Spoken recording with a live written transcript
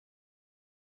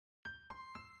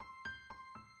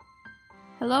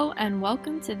Hello and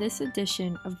welcome to this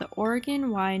edition of the Oregon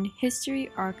Wine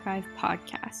History Archive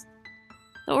podcast.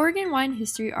 The Oregon Wine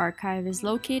History Archive is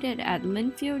located at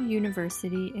Linfield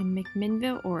University in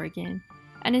McMinnville, Oregon,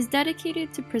 and is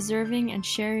dedicated to preserving and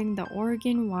sharing the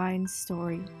Oregon wine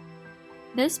story.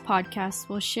 This podcast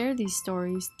will share these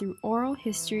stories through oral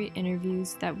history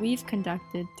interviews that we've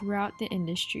conducted throughout the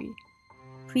industry.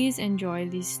 Please enjoy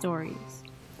these stories.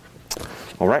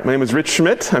 All right, my name is Rich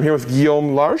Schmidt. I'm here with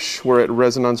Guillaume. We're at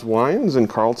Résonance Wines in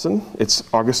Carlton. It's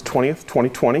August 20th,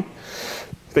 2020.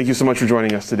 Thank you so much for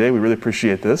joining us today. We really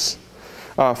appreciate this.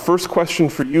 First question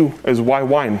for you is why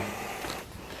wine?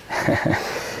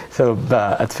 So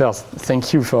at first,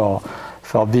 thank you for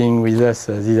being with us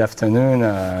this afternoon,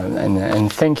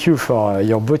 and thank you for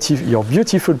your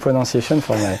beautiful pronunciation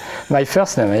for my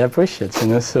first name. I appreciate,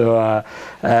 So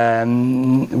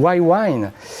why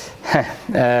wine?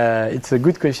 It's a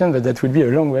good question, but that would be a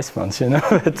long response,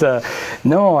 But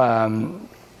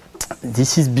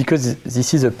this is because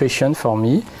this is a passion for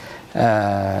me.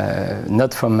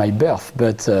 Not from my birth,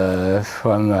 but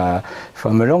from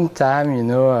a long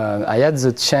time, I had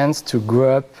the chance to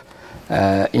grow up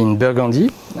in Burgundy,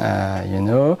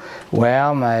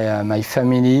 where my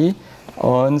family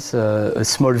owns a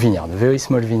small vineyard, a very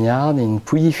small vineyard in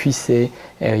Pouilly-Fuissé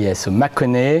area, so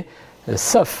Mâconnais,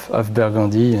 south of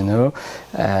Burgundy, and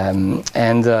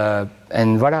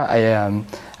voilà,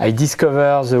 I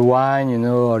discovered the wine,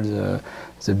 all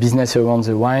the business around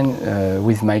the wine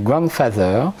with my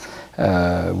grandfather,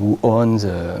 who owns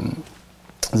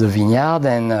the vineyard,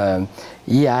 and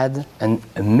he had an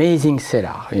amazing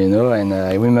cellar, and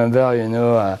I remember,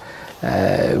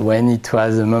 when it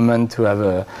was a moment to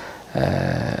have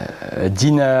a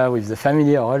dinner with the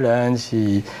family or a lunch,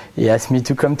 he asked me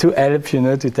to come to help,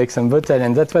 to take some bottle,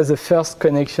 and that was the first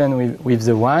connection with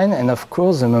the wine, and of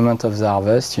course the moment of the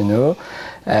harvest, maybe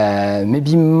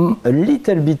a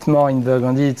little bit more in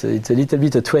Burgundy, it's a little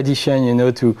bit a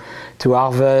tradition, to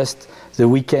harvest the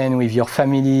weekend with your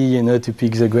family, to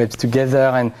pick the grapes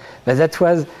together, but that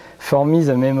was for me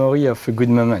the memory of a good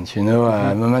moment, a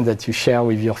moment that you share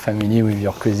with your family, with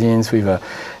your cousins, with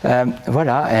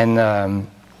voilà,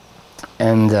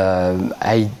 and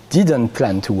I didn't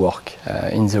plan to work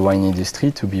in the wine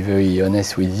industry, to be very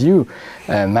honest with you.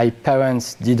 My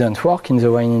parents didn't work in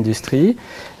the wine industry,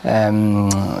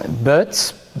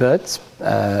 but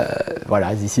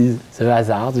voilà, this is the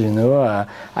hazard,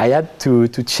 I had to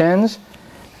change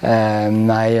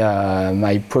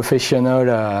my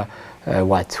professional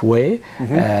way.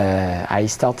 I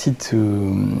started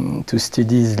to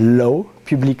study law,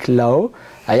 public law.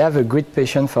 I have a great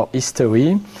passion for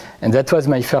history, and that was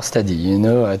my first study,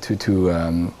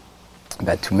 to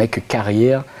make a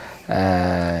career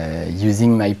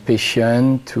using my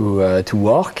passion to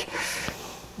work.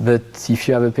 But if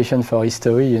you have a passion for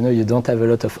history, you don't have a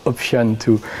lot of options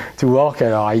to work.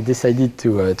 I decided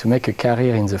to make a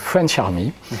career in the French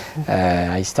army.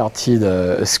 I started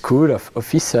a school of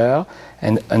officer,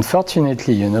 and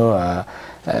unfortunately,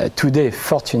 today,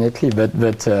 fortunately,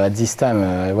 but at this time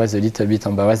I was a little bit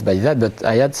embarrassed by that. But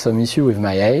I had some issue with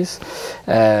my eyes,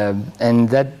 and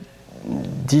that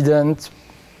didn't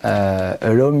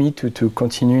allow me to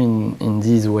continue in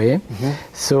this way.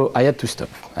 So I had to stop.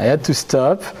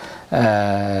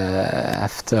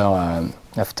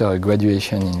 After a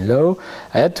graduation in law,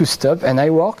 I had to stop, and I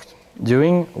worked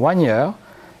during 1 year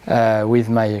with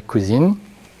my cousin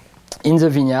in the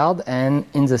vineyard and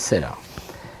in the cellar.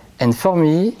 And for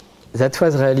me, that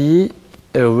was really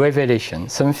a revelation,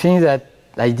 something that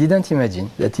I didn't imagine,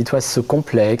 that it was so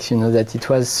complex, that it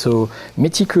was so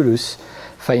meticulous,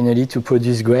 finally, to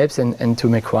produce grapes and to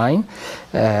make wine.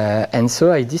 And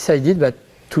so I decided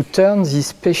to turn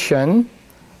this passion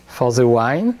for the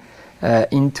wine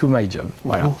into my job.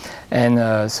 Voilà. And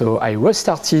so I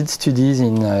started studies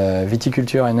in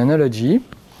viticulture and enology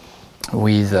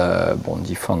with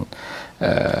different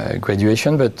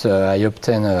graduation, but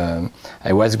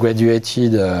I was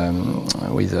graduated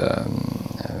with a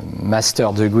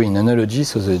master degree in enology,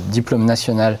 so the Diplôme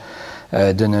National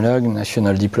d'Œnologue,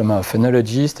 National Diploma of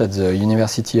Enologist at the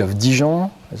University of Dijon,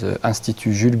 the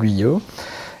Institut Jules Guyot.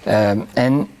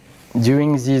 And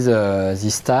during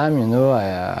this time,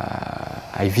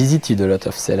 I visited a lot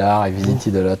of cellars, I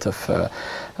visited a lot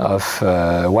of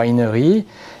winery,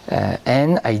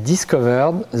 and I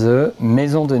discovered the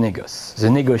Maison de Négoce, the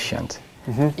negociant,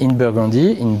 in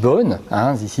Burgundy, in Beaune.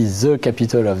 This is the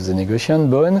capital of the negociant,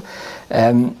 Beaune.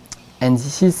 And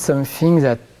this is something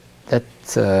that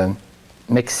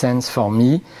makes sense for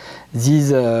me.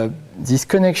 This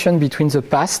connection between the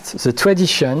past, the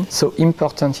tradition, so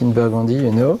important in Burgundy,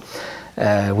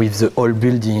 with the old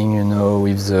building, you know,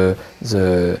 with the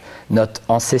not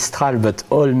ancestral but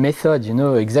old method, you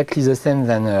know, exactly the same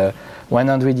than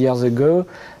 100 years ago,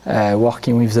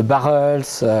 working with the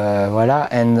barrels, voilà,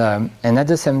 and at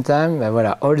the same time,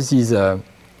 voilà, all these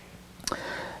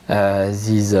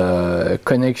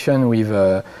connection with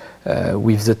the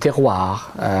terroir,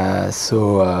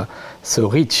 so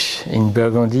rich in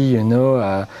Burgundy, you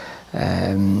know,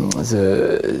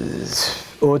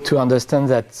 how to understand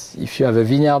that if you have a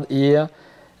vineyard here,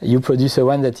 you produce a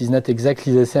wine that is not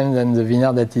exactly the same than the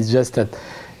vineyard that is just at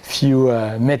few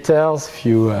meters,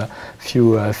 few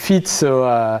feet. So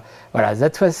voilà,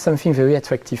 that was something very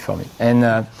attractive for me. And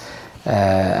I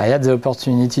had the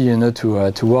opportunity, you know,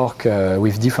 to work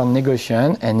with different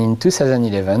negotiations. And in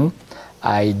 2011,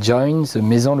 I joined the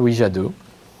Maison Louis Jadot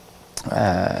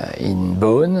in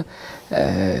Beaune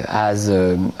as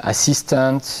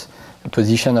assistant,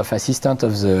 position of assistant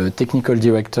of the technical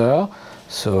director.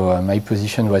 So my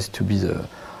position was to be a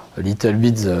little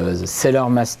bit the cellar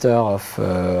master of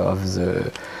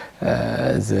the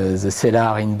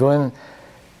cellar in Beaune.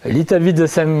 A little bit the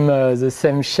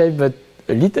same shape, but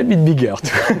a little bit bigger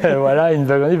too. Voilà, in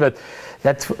Burgundy, but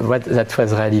that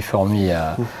was really for me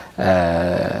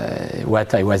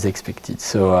what I was expected.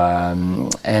 So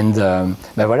ben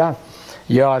voilà,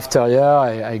 year after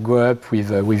year, I grew up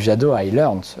with Jadot. I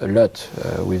learned a lot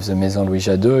with the Maison Louis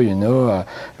Jadot. You know,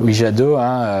 Louis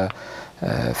Jadot,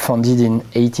 founded in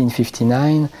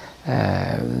 1859,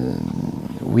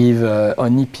 with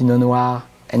only Pinot Noir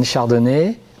and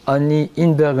Chardonnay, only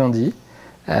in Burgundy.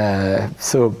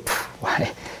 So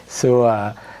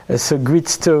great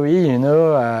story, you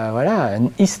know, voilà,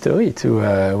 an history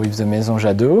with the Maison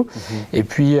Jadot. Mm-hmm. Et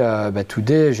puis,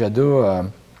 today,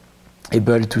 Jadot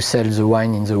able to sell the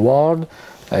wine in the world,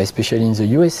 especially in the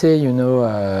USA, you know,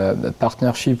 a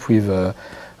partnership with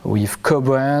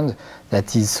co-brand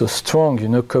that is so strong, you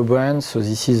know, co-brand. So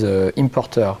this is an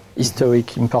importer,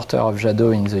 historic importer of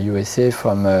Jadot in the USA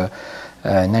from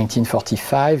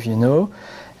 1945, you know,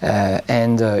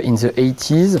 and in the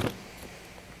 80s,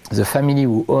 the family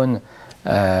who owns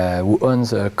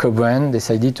the co-brand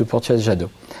decided to purchase Jadot,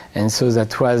 and so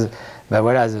that was,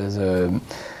 voilà,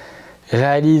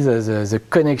 really the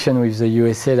connection with the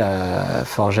USA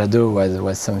for Jadot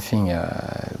was something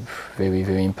very,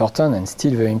 very important and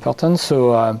still very important.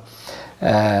 So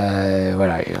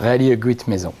voilà, really a great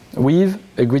maison with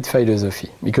a great philosophy,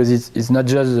 because it's not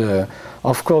just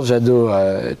of course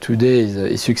Jadot today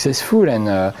is successful, and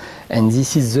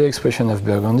this is the expression of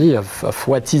Burgundy, of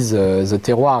what is the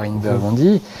terroir in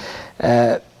Burgundy.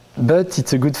 But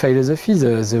it's a good philosophy,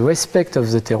 the respect of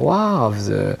the terroir,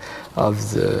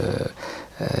 of the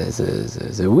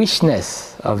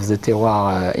richness of the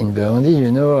terroir in Burgundy.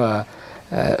 You know,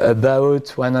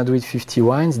 about 150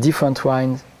 wines, different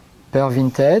wines per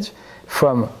vintage,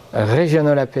 from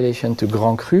regional appellation to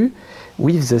Grand Cru,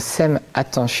 with the same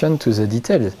attention to the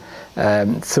details.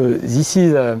 So this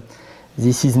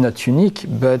is not unique,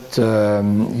 but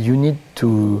you need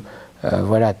to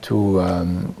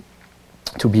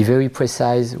to be very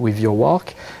precise with your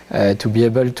work, to be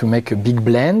able to make a big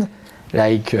blend,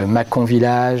 like Mâcon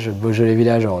Village, Beaujolais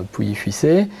Village, or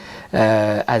Pouilly-Fuissé,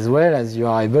 as well as you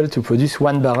are able to produce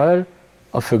one barrel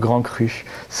of a Grand Cru.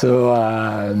 So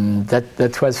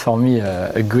that was for me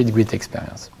a great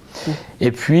experience.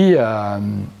 Et puis,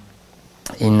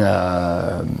 in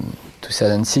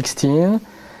 2016,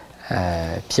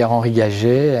 Pierre-Henri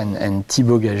Gaget and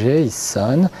Thibaut Gaget, his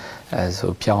son,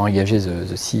 so Pierre-Henri Gaget,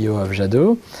 the CEO of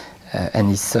Jadot, and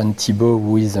his son Thibaut,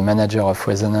 who is the manager of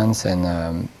Résonance and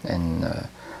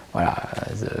voilà,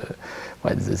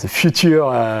 the future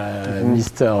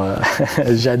Mr.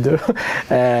 Jadot,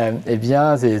 eh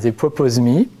bien, they proposed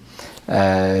me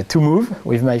to move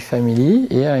with my family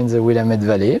here in the Willamette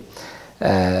Valley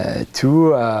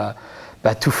to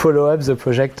follow up the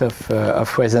project of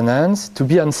Résonance, to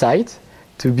be on site,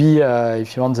 to be,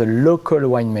 if you want, the local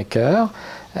winemaker,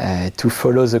 to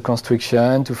follow the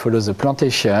construction, to follow the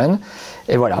plantation,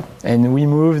 et voilà. And we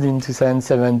moved in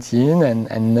 2017,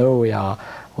 and now we are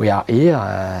here,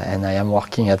 and I am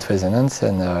working at Résonance,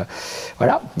 and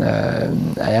voilà.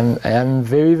 I am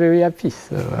very happy.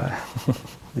 So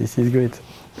this is great.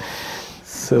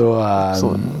 So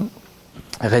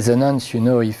Résonance, you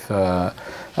know, if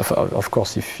of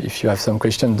course, if you have some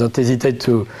questions, don't hesitate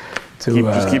to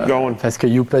just keep going. Parce que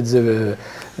you put the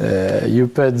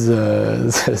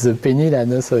penny là,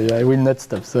 no, so I will not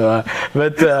stop. So,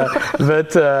 but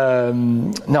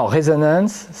no,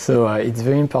 Résonance. So it's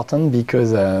very important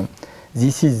because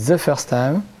this is the first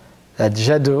time that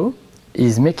Jadot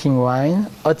is making wine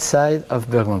outside of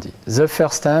Burgundy. The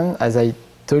first time, as I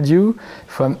told you,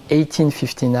 from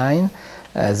 1859,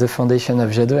 the foundation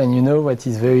of Jadot. And you know what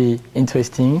is very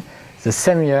interesting? The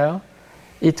same year,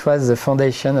 it was the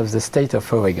foundation of the state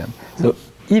of Oregon. So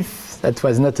if that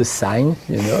was not a sign,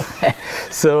 you know,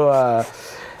 so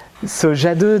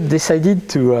Jadot decided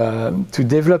to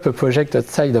develop a project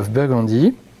outside of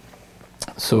Burgundy.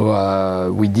 So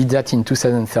we did that in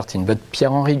 2013. But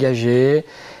Pierre-Henri Gaget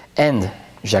and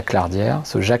Jacques Lardière.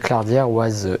 So Jacques Lardière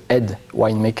was the head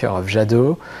winemaker of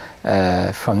Jadot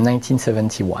from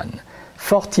 1971.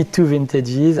 42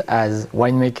 vintages as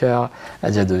winemaker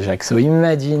at Jadot, Jacques. So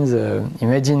imagine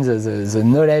the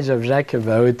knowledge of Jacques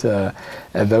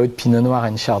about Pinot Noir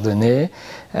and Chardonnay.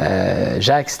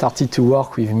 Jacques started to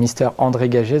work with Mr. André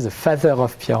Gaget, the father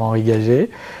of Pierre-Henri Gaget.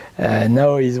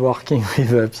 Now he's working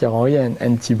with Pierre-Henri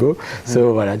and Thibault.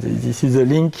 So voilà, this is the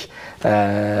link,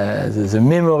 the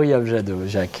memory of Jadot,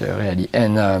 Jacques, really.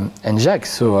 And Jacques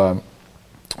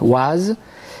was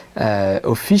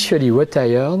officially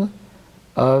retired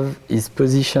of his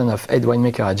position of head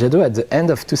winemaker at Jadot at the end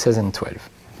of 2012.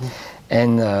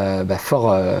 And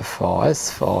for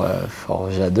us, for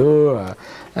Jadot,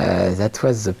 that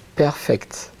was the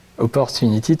perfect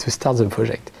opportunity to start the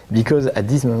project. Because at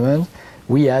this moment,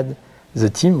 we had the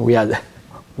team, we had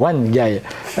one guy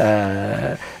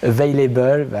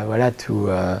available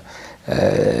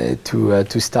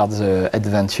to start the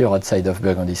adventure outside of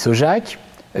Burgundy. So Jacques,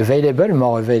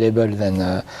 more available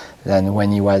than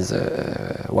when he was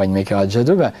winemaker at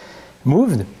Jadot, but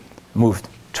moved,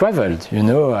 traveled, you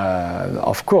know,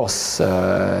 of course,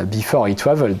 before he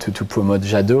traveled to promote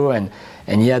Jadot,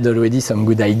 and he had already some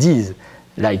good ideas,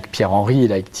 like Pierre-Henri,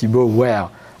 like Thibault, where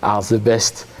are the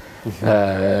best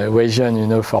region, you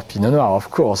know, for Pinot Noir, of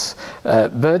course.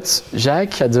 But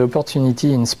Jacques had the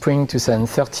opportunity in spring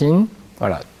 2013,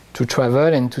 voilà, to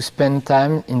travel and to spend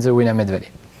time in the Willamette Valley.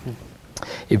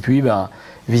 Et puis,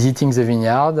 visiting the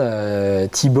vineyard,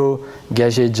 Thibault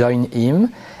Gaget joined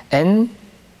him, and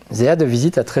they had a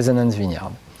visit at Résonance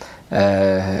Vineyard.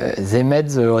 They met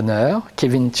the owner,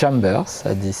 Kevin Chambers,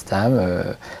 at this time.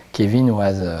 Kevin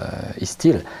is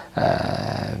still,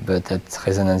 but at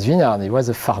Résonance Vineyard, he was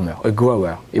a farmer, a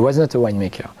grower. He was not a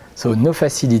winemaker. So no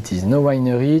facilities, no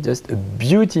winery, just a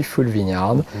beautiful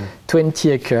vineyard,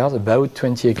 20 acres, about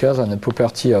 20 acres on a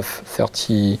property of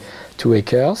 32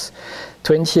 acres.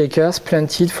 20 acres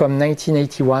planted from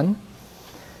 1981,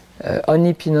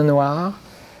 only Pinot Noir,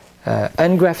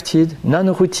 ungrafted,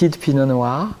 non-rooted Pinot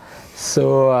Noir.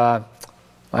 So,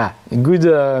 good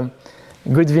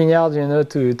vineyard, you know,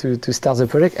 to start the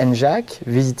project. And Jacques,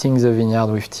 visiting the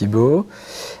vineyard with Thibault,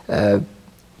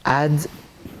 had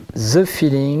the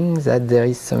feeling that there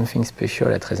is something special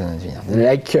at Résonance Vineyard,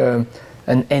 like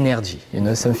an energy, you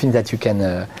know, something that you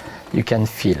can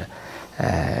feel.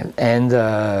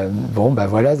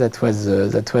 Voilà, that was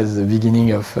the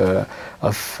beginning of the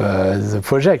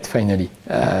project. Finally,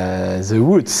 the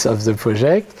roots of the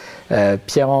project.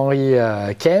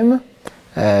 Pierre-Henri came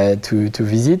to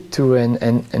visit,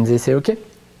 and they say, okay,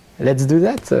 let's do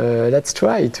that. Let's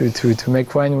try to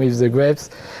make wine with the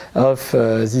grapes of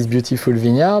this beautiful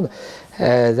vineyard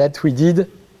that we did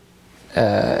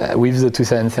with the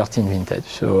 2013 vintage.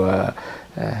 So.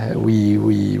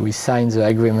 We signed the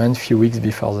agreement a few weeks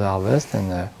before the harvest,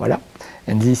 and voila.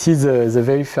 And this is the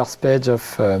very first page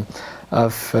of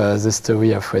the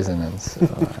story of Résonance. So,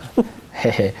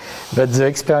 but the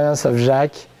experience of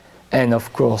Jacques, and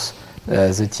of course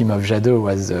the team of Jadot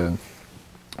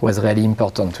was really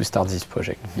important to start this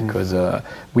project, because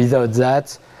without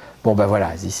that,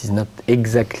 voilà, this is not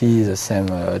exactly the same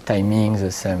timing, the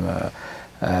same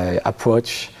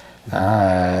approach.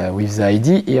 With the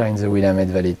idea here in the Willamette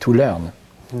Valley to learn,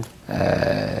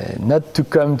 not to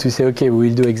come to say, okay, we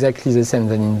will do exactly the same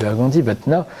than in Burgundy, but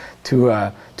no,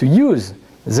 to use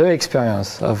the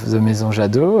experience of the Maison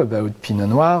Jadot about Pinot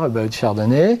Noir, about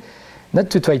Chardonnay,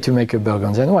 not to try to make a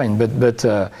Burgundian wine, but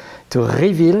to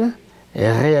reveal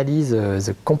really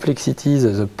the complexities,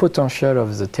 the potential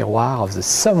of the terroir, of the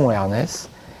somewhereness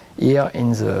here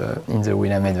in the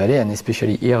Willamette Valley, and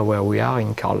especially here where we are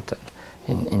in Carleton.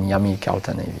 In yummy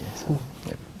Carleton Navy. So,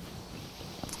 yep.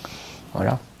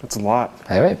 Voilà. That's a lot.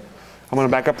 Anyway. I'm going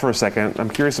to back up for a second. I'm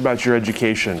curious about your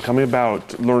education. Tell me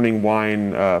about learning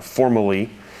wine formally,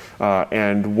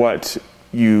 and what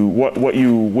you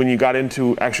when you got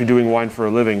into actually doing wine for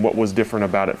a living. What was different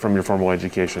about it from your formal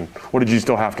education? What did you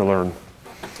still have to learn?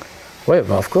 Well,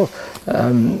 of course.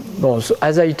 So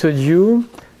as I told you,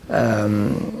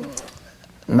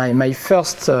 my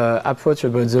first approach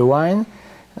about the wine.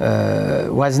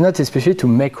 Was not especially to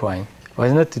make wine,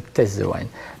 was not to test the wine.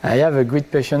 I have a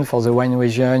great passion for the wine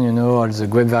region, you know, all the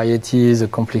grape varieties, the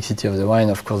complexity of the wine,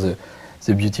 of course,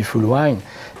 the beautiful wine.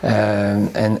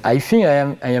 And I think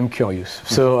I am curious.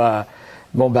 So,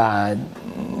 with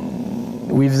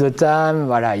the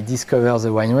time, I discovered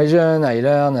the wine region. I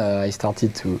learned. I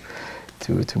started to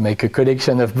make a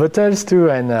collection of bottles too.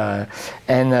 When I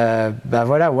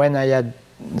had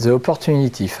the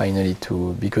opportunity finally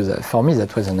because for me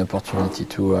that was an opportunity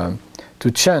to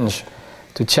change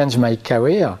my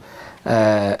career.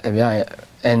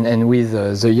 And with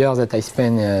the years that I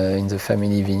spent in the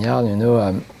family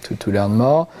vineyard, to learn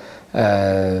more,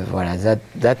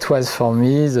 that was for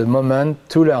me the moment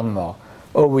to learn more.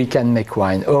 How we can make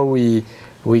wine, how we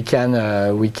can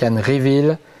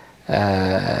reveal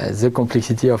the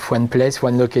complexity of one place,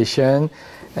 one location,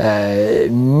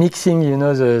 mixing,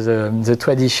 the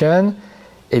tradition.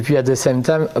 And puis at the same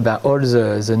time, all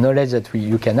the knowledge that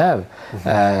you can have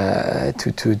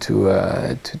to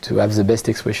have the best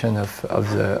expression of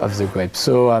the grape.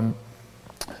 So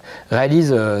really,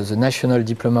 the National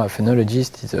Diploma of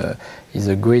Enologist is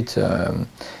a great,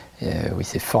 we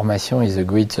say formation, is a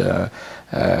great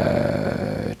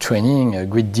training, a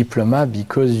great diploma,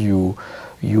 because you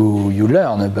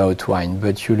learn about wine,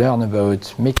 but you learn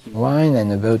about making wine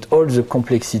and about all the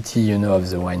complexity, of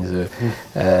the wine,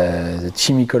 the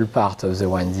chemical part of the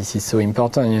wine. This is so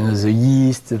important, the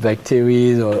yeast, the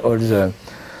bacteria, all the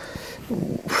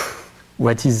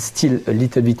what is still a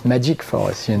little bit magic for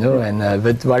us, and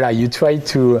but you try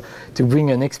to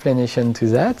bring an explanation to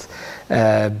that,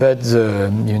 but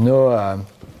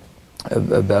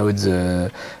about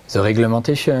the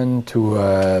regulation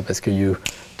because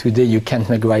today you can't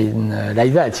make wine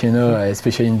like that,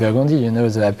 especially in Burgundy,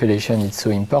 the appellation is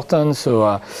so important.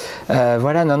 So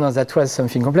that was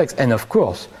something complex. And of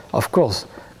course,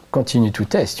 continue to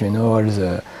test, all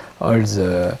the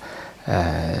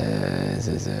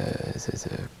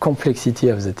complexity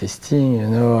of the testing,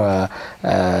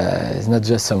 it's not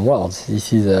just some words.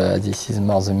 This is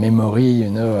more the memory,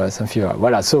 something.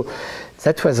 Voilà. So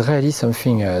that was really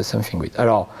something great.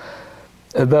 Alors,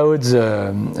 about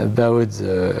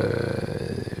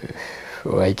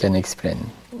I can explain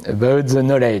about the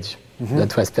knowledge.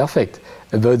 That was perfect.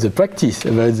 About the practice,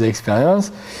 about the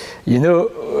experience,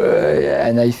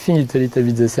 and I think it's a little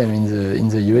bit the same in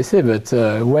the USA. But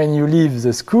when you leave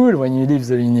the school, when you leave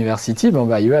the university,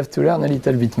 you have to learn a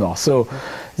little bit more. So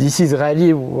this is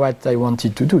really what I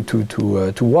wanted to do,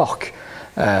 to work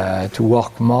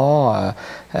more,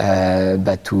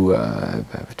 but to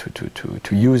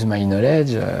use my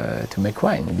knowledge to make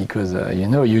wine, because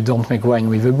you don't make wine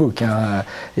with a book.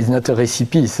 It's not a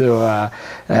recipe. So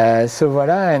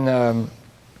voilà, and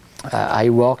I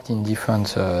worked in different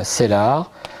cellars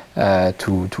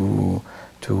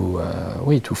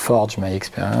to forge my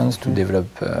experience, to develop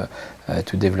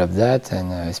that,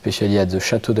 and especially at the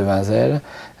Château de Vinzel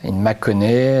in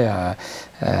Mâconnais.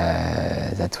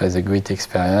 That was a great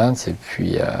experience.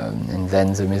 And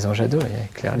then the Maison Jadot,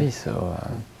 clearly. So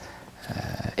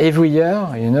every year,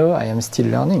 I am still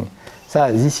learning.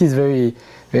 So this is very,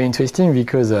 very interesting,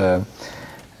 because the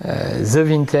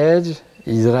vintage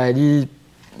is really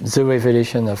the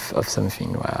revelation of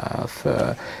something.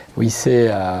 We say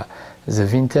the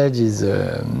vintage is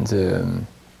the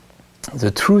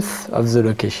truth of the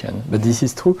location, but this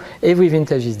is true. Every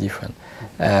vintage is different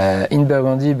in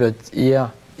Burgundy, but here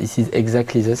this is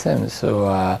exactly the same.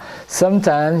 So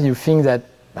sometimes you think that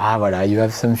you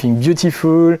have something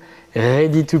beautiful,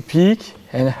 ready to pick,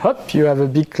 and hop, you have a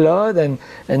big cloud, and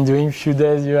during a few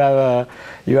days you have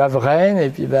rain,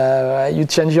 and you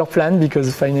change your plan,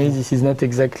 because finally this is not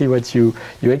exactly what you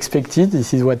expected.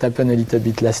 This is what happened a little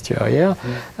bit last year here,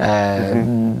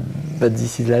 but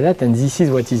this is like that, and this is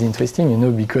what is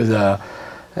interesting, because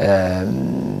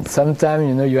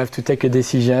sometimes you have to take a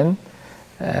decision.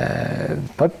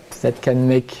 That can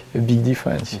make a big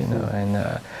difference, and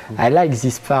I like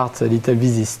this part a little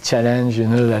bit, this challenge,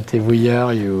 that every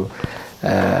year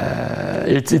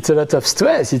it's a lot of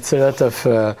stress, it's a lot of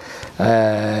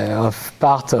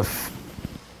part of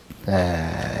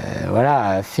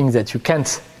things that you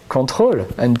can't control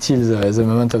until the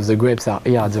moment of the grapes are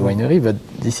here at the winery, but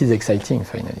this is exciting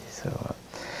finally. So,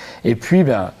 et puis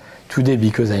today,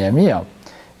 because I am here,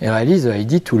 really the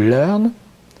idea to learn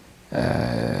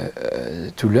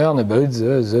about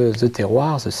the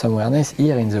terroir, the somewereness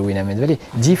here in the Willamette Valley,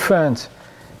 different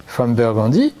from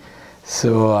Burgundy.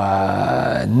 So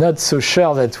not so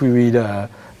sure that we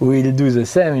will do the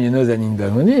same, than in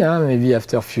Burgundy. Maybe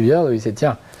after a few years we say,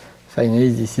 finally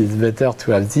this is better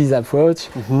to have this approach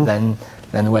than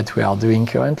what we are doing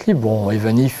currently.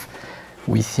 Even if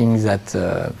we think that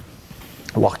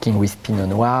working with Pinot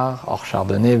Noir or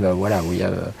Chardonnay,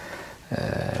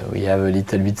 we have a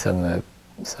little bit some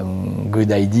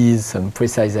good ideas, some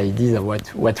precise ideas of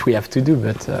what we have to do.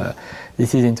 But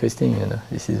this is interesting,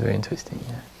 This is very interesting.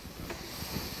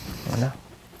 Voilà.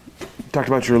 Talked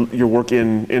about your work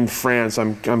in France.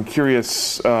 I'm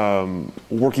curious,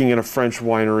 working in a French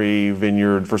winery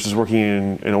vineyard versus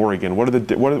working in Oregon.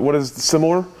 What is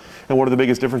similar, and what are the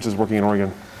biggest differences working in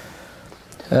Oregon?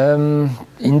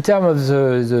 In terms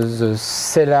of the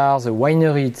cellar, the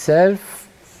winery itself,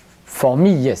 for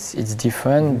me, yes, it's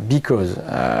different because,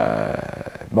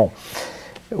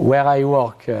 where I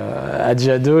work at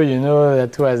Jadot,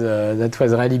 that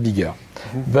was really bigger,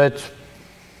 but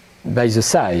by the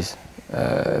size.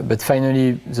 But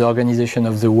finally, the organization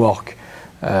of the work,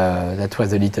 that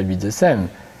was a little bit the same.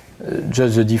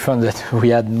 Just the difference that we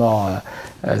had more,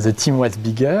 the team was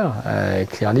bigger,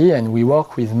 clearly, and we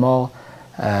work with more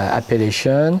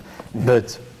appellation,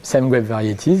 but same grape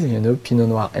varieties, Pinot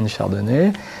Noir and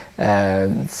Chardonnay.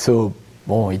 So,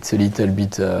 it's a little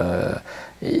bit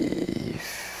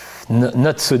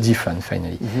not so different,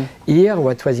 finally. Here,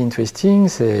 what was interesting,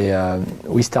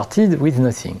 we started with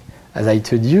nothing. As I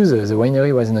told you, the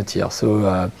winery was not here.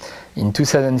 So in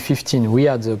 2015, we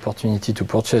had the opportunity to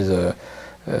purchase a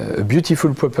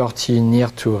beautiful property near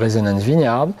to Résonance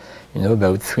Vineyard,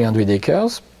 about 300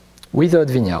 acres, without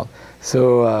vineyard.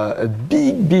 So a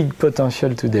big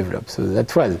potential to develop. So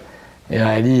that was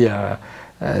really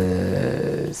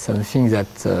something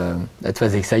that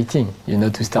was exciting,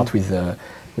 to start with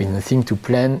nothing, to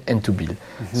plan and to build.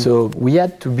 So we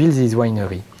had to build this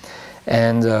winery.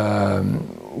 And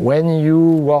when you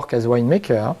work as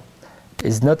winemaker,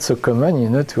 it's not so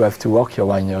common, to have to work your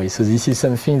winery. So this is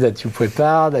something that you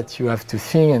prepare, that you have to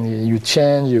think, and you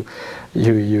change, you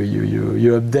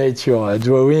update your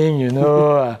drawing,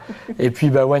 Et puis,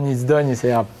 when it's done, you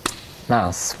say,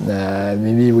 mince,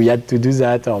 maybe we had to do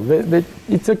that, but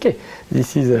it's okay.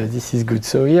 This is good.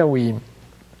 So here we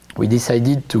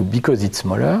decided to, because it's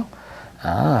smaller,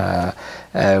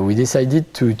 we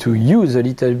decided to use a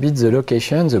little bit the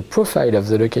location, the profile of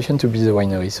the location to build the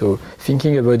winery. So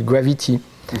thinking about gravity,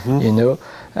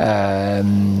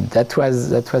 that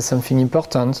was something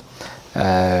important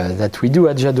that we do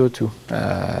at Jadot too,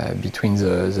 between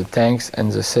the tanks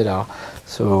and the cellar.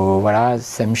 So voilà,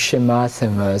 same schema,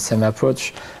 same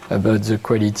approach about the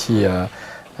quality of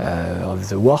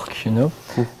the work,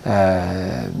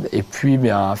 Et puis,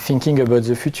 thinking about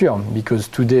the future, because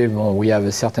today, we have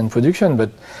a certain production, but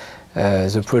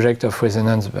the project of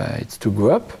Résonance, it's to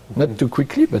go up, not too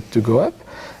quickly, but to go up.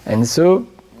 And so,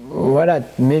 voilà,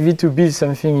 maybe to build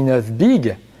something enough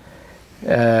big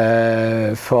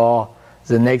for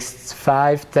the next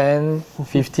 5, 10,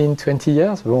 15, 20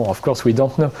 years. Of course, we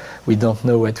don't know. We don't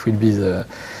know what will be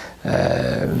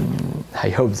I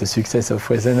hope the success of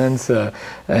Résonance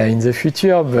in the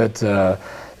future, but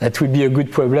that would be a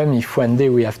good problem if one day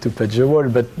we have to patch the wall,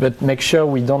 but make sure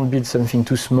we don't build something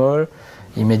too small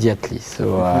immediately.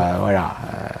 So voilà,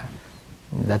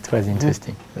 that was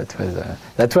interesting.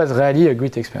 That was really a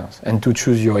great experience. And to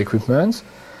choose your equipment,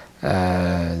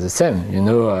 the same.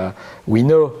 We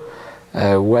know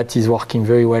what is working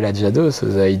very well at Jadot, so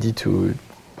the idea to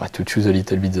choose a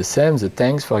little bit the same. The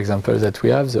tanks, for example, that we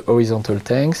have, the horizontal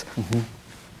tanks,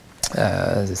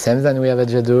 the same than we have at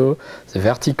Jadot, the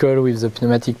vertical with the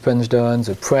pneumatic punch down,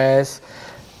 the press,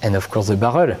 and of course the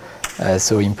barrel.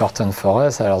 So important for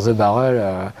us. The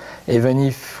barrel, even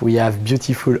if we have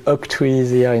beautiful oak trees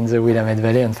here in the Willamette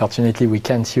Valley, unfortunately we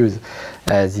can't use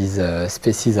these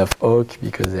species of oak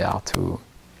because they are too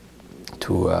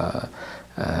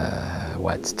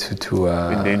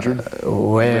endangered?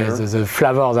 The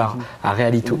flavors are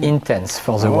really too intense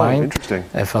for the wine,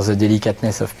 for the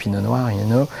delicateness of Pinot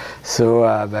Noir, So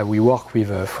we work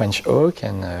with French oak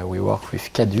and we work with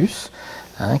Cadus.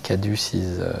 Cadus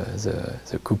is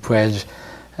the cooperage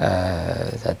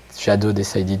that Jadot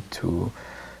decided to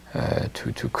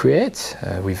create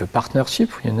with a partnership,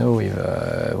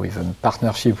 with a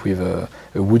partnership with a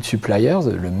wood supplier,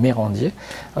 le Mérandier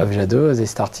of Jadot. They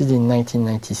started in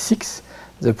 1996,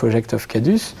 the project of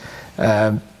Cadus,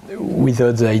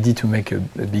 without the idea to make a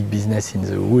big business in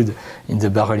the wood, in the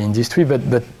barrel industry,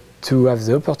 but to have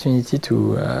the opportunity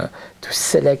to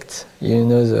select,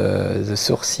 the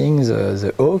sourcing,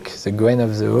 the oak, the grain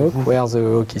of the oak, where the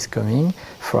oak is coming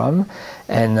from,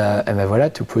 and voilà,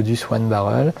 to produce one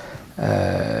barrel,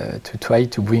 to try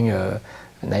to bring a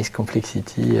nice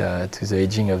complexity to the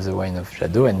aging of the wine of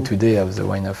Jadot, and today of the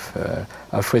wine of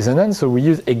Résonance. So we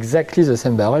use exactly the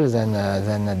same barrel than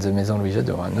at the Maison Louis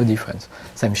Jadot, no difference.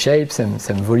 Same shape, same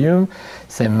volume,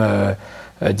 same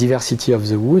diversity of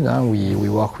the wood. We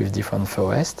work with different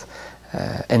forests,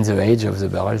 and the age of the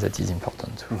barrel that is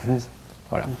important.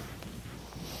 Voilà.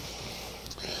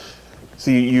 So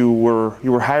you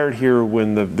were hired here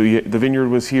when the vineyard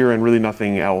was here and really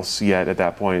nothing else yet at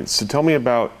that point. So tell me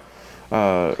about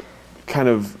kind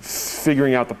of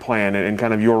figuring out the plan and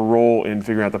kind of your role in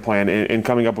figuring out the plan and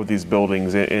coming up with these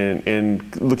buildings and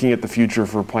looking at the future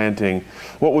for planting.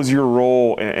 What was your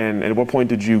role and at what point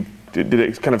did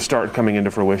it kind of start coming into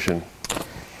fruition?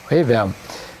 Oui,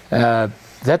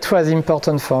 that was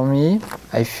important for me,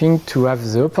 I think, to have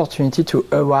the opportunity to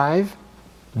arrive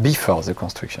before the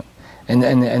construction.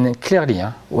 And clearly,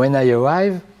 when I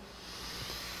arrived,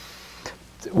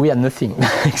 we had nothing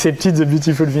except the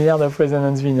beautiful vineyard of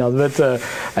Résonance Vineyard. But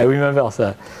I remember,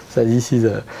 so this is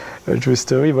a true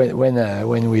story.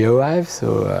 When we arrived,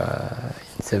 so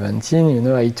in 17,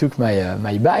 I took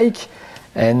my bike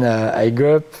and I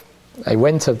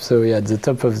went up, so at the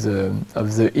top of the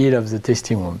hill of the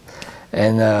tasting room,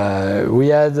 and we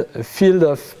had a field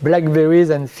of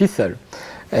blackberries and thistle,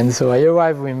 and so I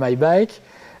arrived with my bike.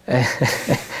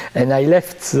 And I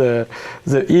left the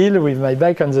hill with my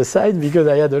bike on the side because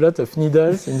I had a lot of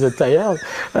needles in the tires.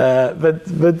 But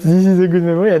this is a good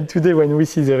memory. And today, when we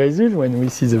see the result, when we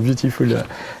see the beautiful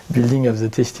building of the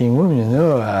tasting room,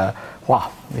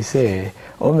 wow, we say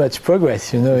how much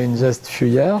progress, in just a few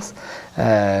years.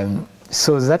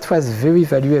 So that was very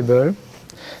valuable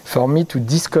for me to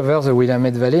discover the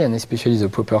Willamette Valley and especially the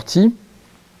property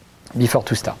before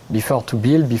to start, before to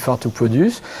build, before to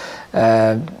produce.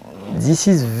 This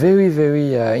is very,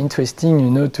 very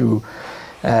interesting, to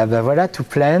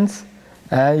plant.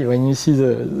 When you see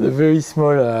the very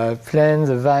small plant,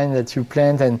 the vine that you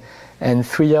plant, and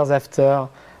 3 years after,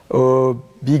 how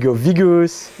big or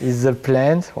vigorous is the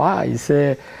plant. Wow, you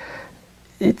say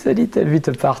it's a little bit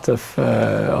a part of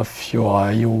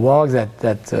your work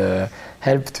that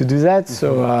help to do that.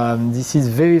 So this is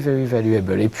very, very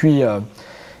valuable. Et puis,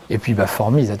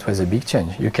 for me, that was a big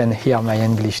change. You can hear my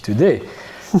English today.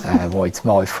 It's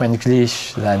more French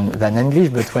than English,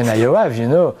 but when I arrived,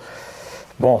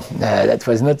 that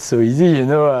was not so easy.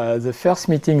 The first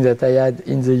meeting that I had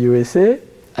in the USA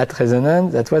at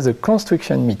Résonance, that was a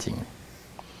construction meeting.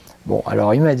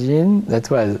 Alors imagine, that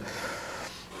was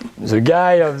the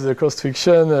guy of the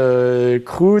construction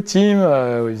crew team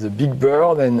with the big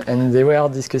bird, and they were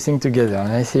discussing together.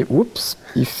 And I say, whoops,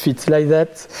 if it's like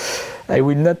that, I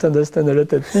will not understand a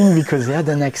lot of things because they had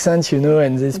an accent,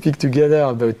 and they speak together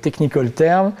about technical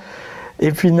terms.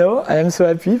 Et puis no, I am so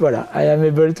happy, I am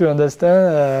able to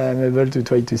understand, I am able to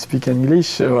try to speak English.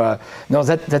 So, no,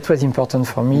 that was important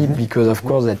for me because of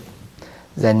course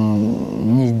I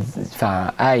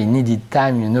needed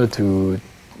time, to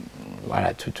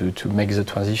make the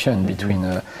transition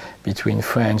between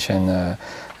French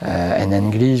and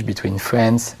English, between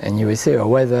France and USA, or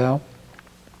whether.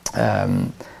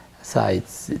 So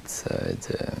it's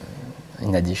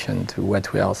in addition to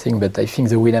what we are seeing, but I think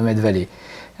the Willamette Valley,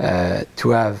 to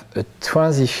have a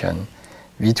transition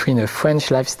between a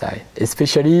French lifestyle,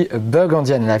 especially a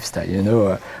Burgundian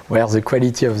lifestyle, where the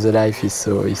quality of the life is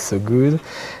so good,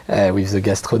 with the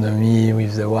gastronomy,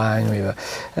 with the wine.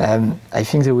 I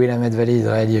think the Willamette Valley is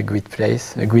really a great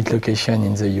place, a great location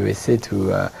in the USA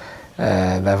to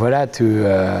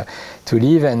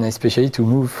live, and especially to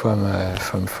move from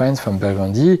France, from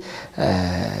Burgundy.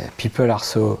 People are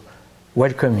so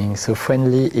welcoming, so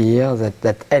friendly here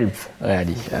that help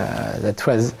really. That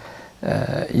was,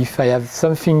 if I have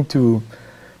something to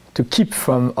keep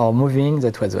from our moving,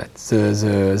 that was what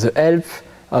the help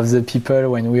of the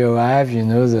people when we arrive.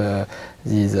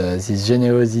 This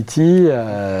generosity.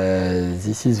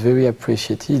 This is very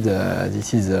appreciated.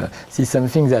 This is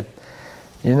something that.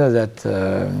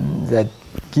 That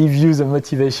give you the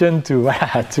motivation to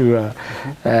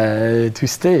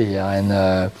stay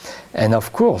here, and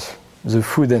of course the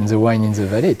food and the wine in the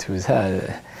valley too.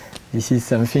 This is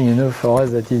something for us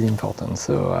that is important.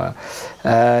 So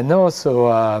that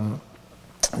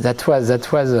was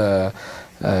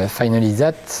finally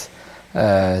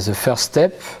the first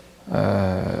step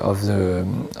of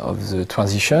the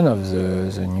transition of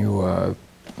the new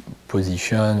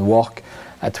position work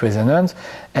at Résonance,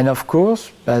 and of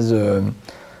course, as the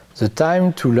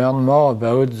time to learn more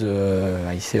about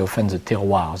I say often the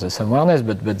terroir, the somewhereness,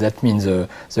 but that means the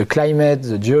climate,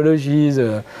 the geology,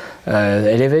 the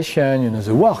elevation,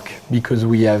 the work, because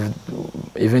we have,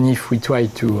 even if we try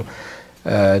to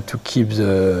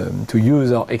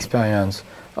use our experience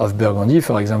of Burgundy,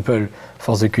 for example,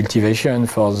 for the cultivation,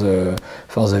 for the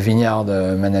vineyard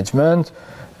management.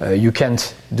 You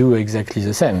can't do exactly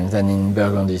the same than in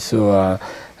Burgundy. So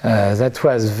that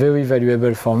was very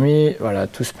valuable for me,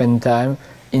 to spend time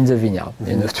in the vineyard,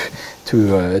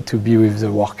 to be with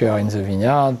the worker in the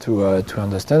vineyard, to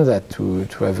understand that, to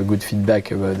have a good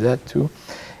feedback about that too.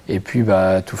 Et puis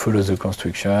to follow the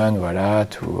construction, voilà.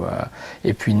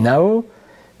 Et puis now,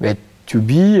 to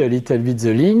be a little bit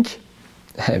the link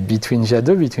between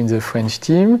Jadot, between the French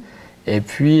team, et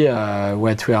puis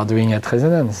what we are doing at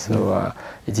Résonance. So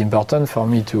it's important for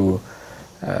me to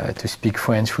speak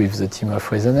French with the team of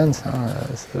Résonance.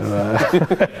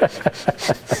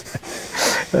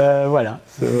 Voilà.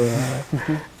 So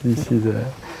this is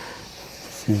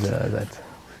that.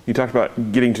 You talked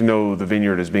about getting to know the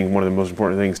vineyard as being one of the most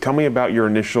important things. Tell me about your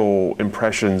initial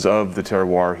impressions of the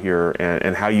terroir here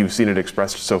and how you've seen it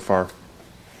expressed so far.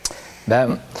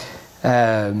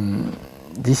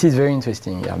 This is very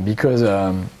interesting, because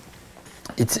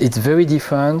it's very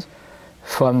different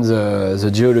from the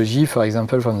geology, for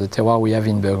example, from the terroir we have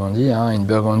in Burgundy. In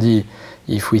Burgundy,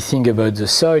 if we think about the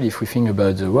soil, if we think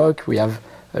about the rock, we have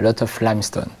a lot of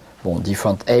limestone.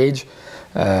 Different age,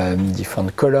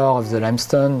 different color of the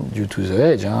limestone due to the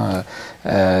age,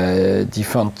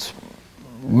 different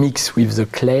mix with the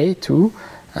clay too,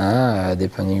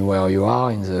 depending where you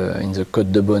are in the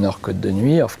Côte de Beaune or Côte de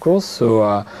Nuit, of course.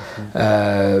 So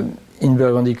in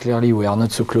Burgundy, clearly we are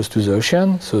not so close to the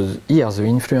ocean, so here the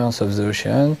influence of the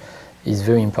ocean is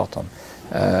very important.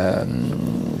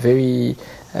 Very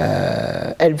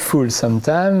helpful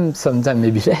sometimes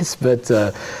maybe less, but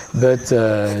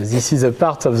this is a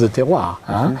part of the terroir.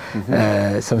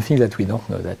 Something that we don't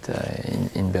know that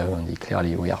in Burgundy.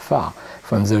 Clearly, we are far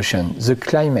from the ocean. The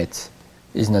climate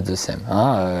is not the same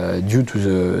due to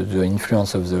the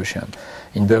influence of the ocean.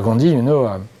 In Burgundy,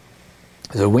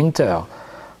 the winter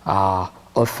are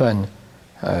often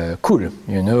cool.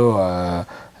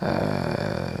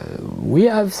 We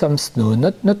have some snow,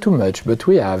 not too much, but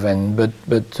we have.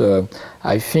 But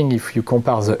I think if you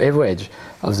compare the average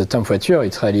of the temperature,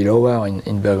 it's really lower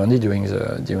in Burgundy during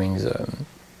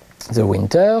the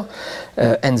winter,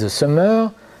 and the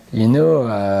summer.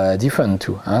 Different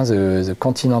too. The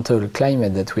continental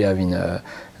climate that we have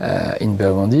in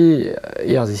Burgundy,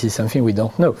 here this is something we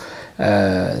don't know.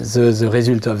 The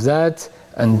result of that,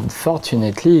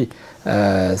 unfortunately,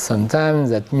 sometimes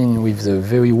that means with the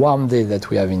very warm day that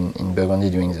we have in Burgundy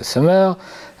during the summer,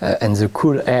 and the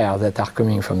cool air that are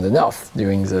coming from the north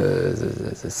during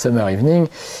the summer evening,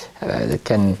 that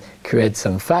can create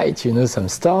some fight, some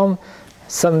storm.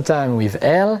 Sometimes with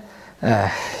hail.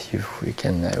 We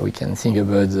can think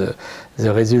about the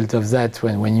result of that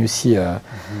when you see a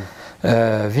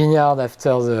vineyard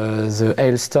after the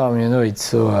hailstorm. It's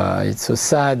so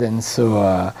sad and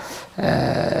so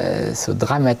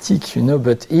dramatic.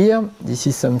 But here this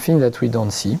is something that we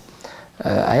don't see.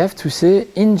 I have to say,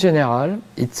 in general,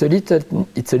 it's a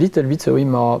little bit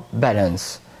more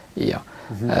balanced here,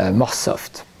 more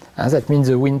soft. That means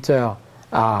the winter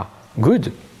are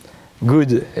good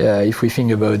if we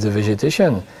think about the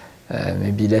vegetation,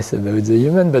 maybe less about the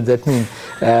human, but that means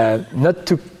not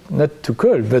too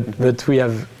cold, but we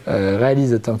have really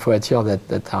the temperature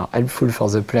that are helpful for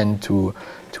the plant to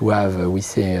have, we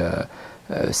say, a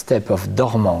step of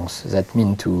dormance. That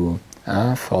means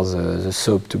for the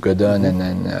soap to go down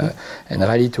and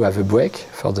really to have a break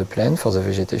for the plant, for the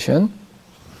vegetation.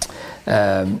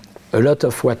 A lot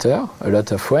of water, a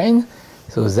lot of rain,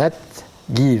 so that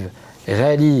give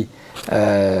really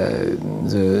the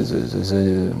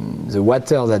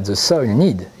water that the soil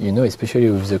need, especially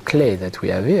with the clay that we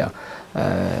have here,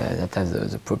 that has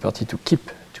the property to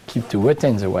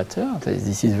retain the water.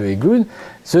 This is very good.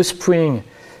 The spring,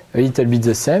 a little bit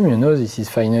the same. This is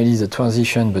finally the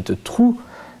transition, but a true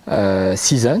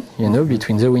season.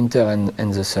 Between the winter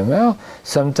and the summer.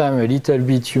 Sometimes a little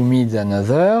bit humid than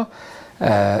other.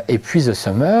 Et puis the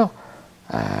summer,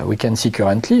 we can see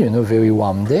currently, very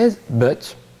warm days,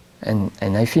 but and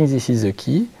I think this is the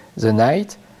key. The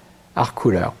night are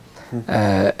cooler,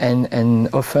 and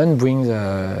often brings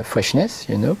freshness.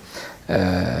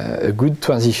 A good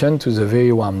transition to the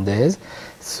very warm days.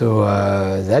 So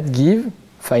that give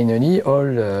finally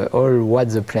all what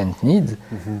the plant needs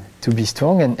to be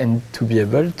strong and to be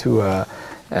able to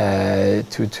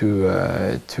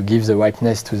give the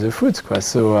ripeness to the fruits.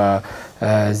 So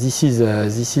this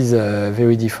is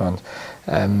very different.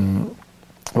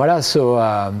 Voilà, so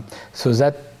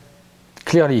that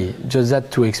clearly, just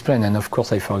that to explain, and of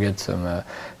course I forget some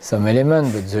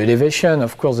element, but the elevation,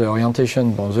 of course the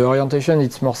orientation,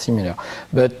 it's more similar.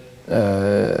 But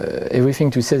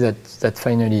everything to say that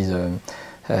finally,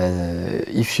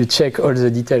 if you check all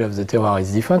the detail of the terroir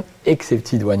is different,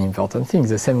 excepted one important thing,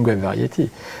 the same grape variety.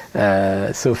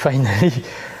 So finally,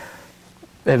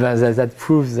 that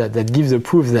proves that gives the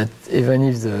proof that even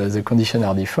if the conditions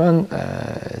are different,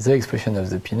 the expression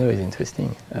of the Pinot is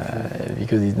interesting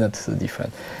because it's not so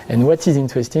different. And what is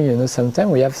interesting, sometimes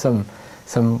we have some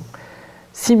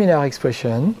similar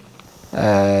expression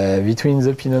between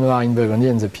the Pinot Noir in Burgundy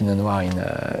and the Pinot Noir in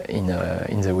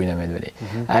the Willamette Valley.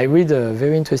 I read a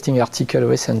very interesting article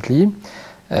recently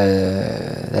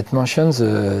that mentions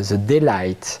the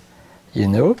daylight, you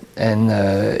know, and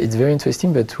it's very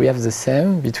interesting, but we have the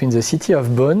same between the city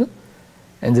of Beaune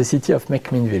and the city of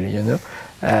McMinnville, you know.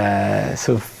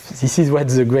 So this is what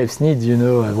the grapes need, you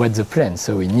know, what the plants.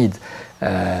 So we need,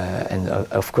 and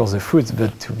of course the fruits,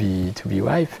 but to be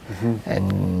ripe,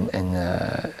 and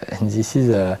this is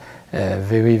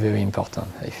very, very important,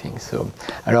 I think. So,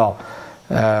 alors,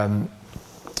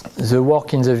 the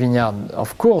work in the vineyard,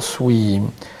 of course,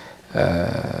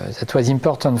 that was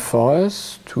important for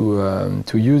us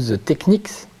to use the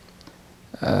techniques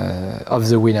of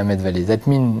the Willamette Valley. That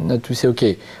means not to say,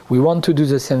 okay, we want to do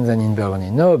the same than in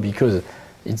Burgundy. No, because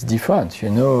it's different,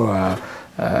 you know.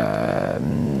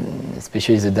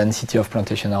 Especially the density of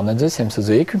plantation are not the same, so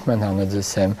the equipment are not the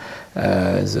same.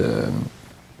 The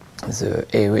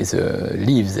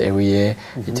leaves area,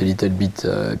 it's a little bit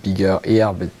bigger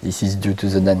here, but this is due to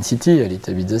the density, a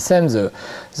little bit the same. The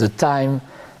time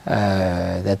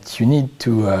that you need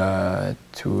to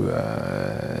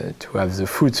have the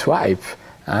fruits ripe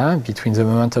between the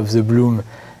moment of the bloom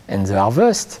and the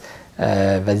harvest.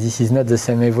 But this is not the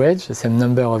same average, the same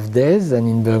number of days than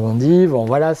in Burgundy. Bon,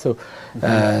 voilà, so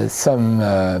some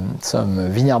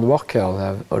vineyard workers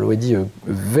have already a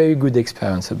very good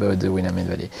experience about the Willamette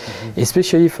Valley.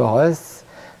 Especially for us,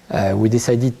 we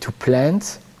decided to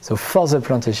plant. So for the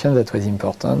plantation, that was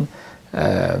important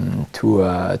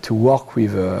to work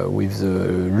with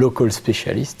the local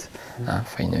specialist.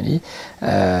 Finally,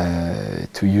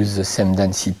 to use the same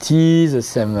density, the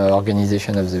same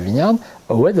organization of the vineyard.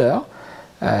 However,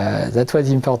 that was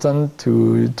important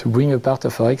to bring a part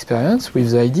of our experience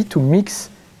with the idea to mix,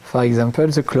 for example,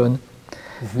 the clone.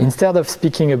 Instead of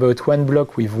speaking about one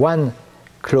block with one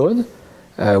clone,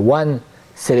 one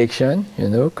selection, you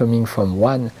know, coming from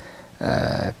one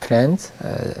plant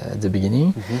at the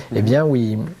beginning, eh bien,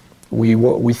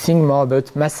 we think more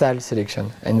about massal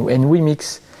selection, and we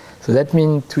mix. So that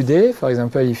means today, for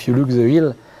example, if you look the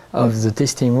hill of the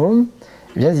tasting room,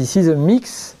 bien, this is a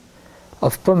mix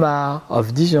of Pommard,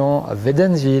 of Dijon, of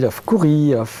Wädenswil, of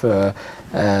Coury, of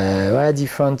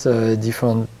different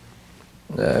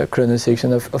clonal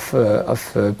selection of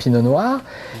Pinot Noir.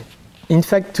 In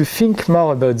fact, to think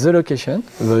more about the location,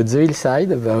 about the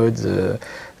hillside, about the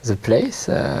place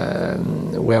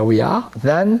where we are,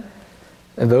 than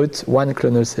about one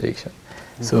clonal selection.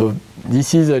 So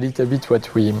this is a little bit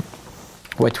what we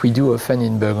do often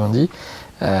in Burgundy,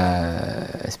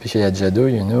 especially at Jadot,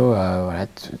 you know,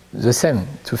 the same,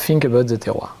 to think about the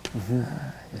terroir.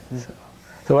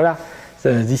 So voilà,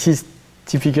 so this is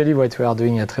typically what we are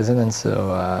doing at Résonance.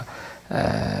 So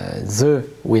the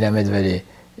Willamette Valley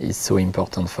is so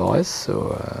important for us.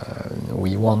 So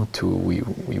we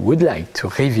would like to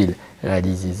reveal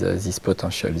really this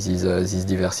potential, this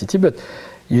diversity, but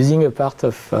using a part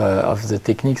of the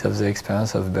techniques of the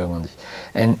experience of Burgundy.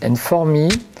 And for me,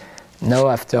 now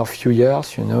after a few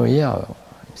years, you know, here,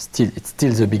 it's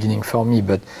still the beginning for me,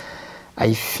 but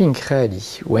I think really,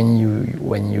 when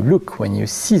you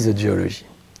see the geology,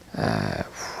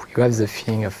 you have the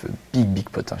feeling of a big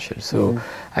potential. So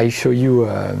I show you,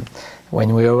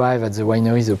 when we arrive at the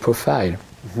winery, the profile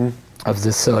of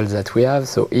the soil that we have.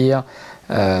 So here,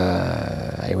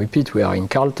 I repeat, we are in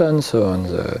Carleton, so on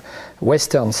the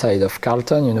western side of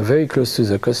Carleton, you know, very close to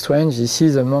the coast range. This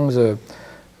is among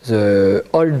the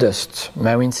oldest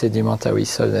marine sedimentary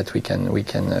soil that we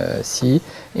can see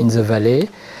in the valley.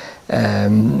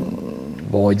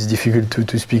 It's difficult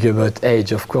to speak about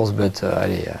age, of course, but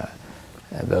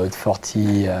about 40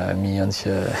 million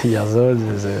years old.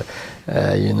 You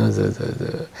know,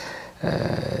 the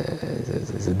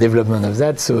development of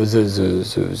that, so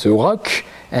the rock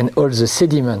and all the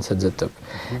sediments at the top.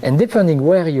 And depending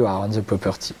where you are on the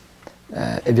property,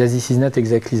 this is not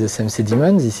exactly the same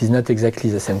sediment, this is not exactly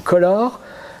the same color.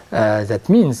 That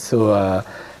means, so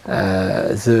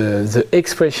the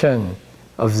expression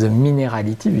of the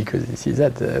minerality, because this is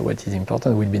what is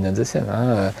important, will be not the same.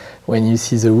 When you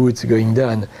see the roots going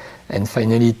down and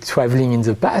finally traveling in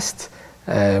the past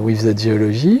with the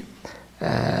geology,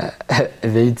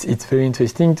 it's very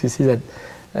interesting to see that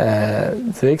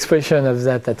the expression of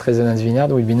that at Résonance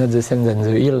Vineyard will be not the same than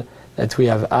the hill that we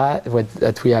have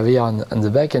here on the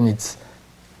back, and it's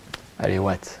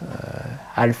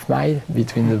half mile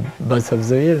between both of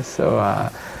the hills. So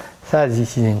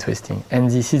this is interesting, and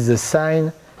this is the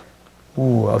sign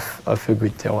of a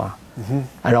good terroir.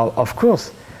 Alors, of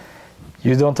course,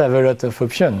 you don't have a lot of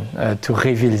options to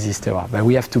reveal this terroir, but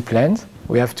we have to plant,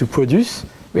 we have to produce,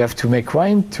 we have to make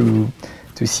wine to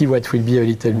see what will be a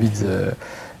little bit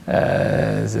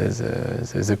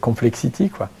the complexity,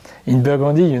 quoi. In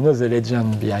Burgundy, you know the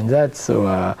legend behind that. So,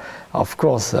 of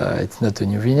course, it's not a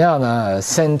new vineyard.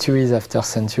 Centuries after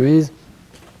centuries,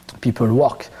 people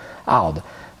work hard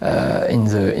in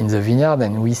the vineyard,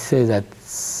 and we say that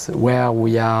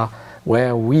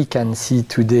where we can see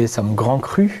today some Grand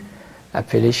Cru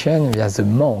appellation, we have the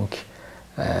Monk,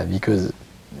 because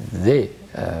they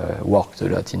worked a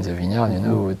lot in the vineyard, you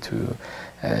know, to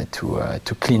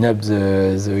clean up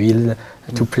the hill,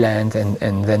 to plant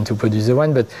and then to produce the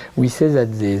wine. But we say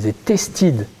that they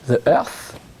tested the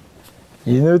earth,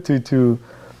 you know, to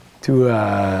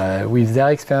with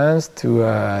their experience to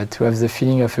have the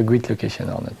feeling of a great location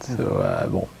or not.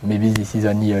 So maybe this is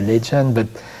only a legend, but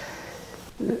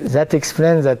that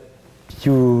explains that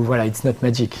it's not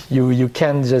magic. You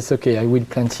can't just I will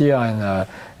plant here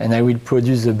and I will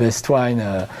produce the best wine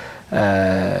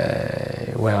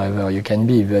wherever you can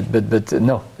be. But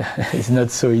no, it's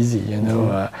not so easy. You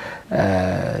know,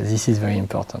 this is very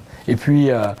important. Et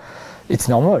puis it's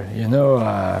normal. You know,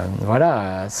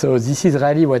 voilà. So this is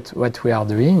really what we are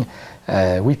doing.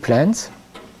 We plant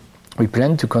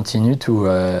to continue to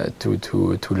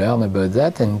learn about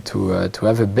that and to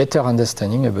have a better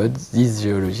understanding about this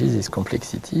geology, this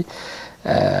complexity.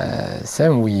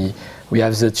 Same, we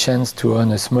have the chance to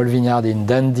own a small vineyard in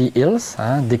Dundee Hills,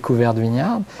 Découverte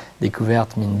vineyard.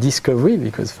 Découverte means discovery,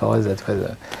 because for us that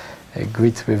was a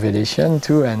great revelation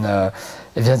too. And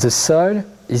the soil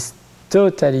is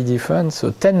totally different,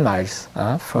 so 10 miles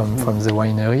from the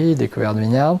winery, Découverte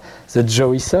vineyard. The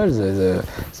Joey soil, the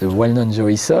well-known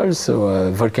Joey soil,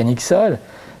 so volcanic soil,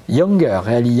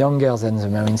 really younger than the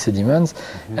marine sediments,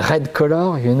 red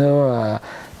color, you know,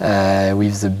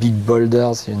 with the big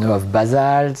boulders, you know, of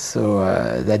basalt, so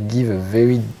that give a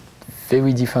very,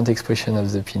 very different expression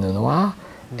of the Pinot Noir,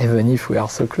 even if we are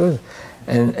so close.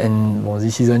 And well,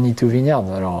 this is only 2 vineyards.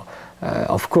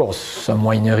 Of course, some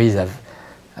wineries have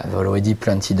already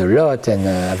planted a lot and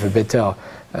have a better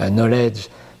knowledge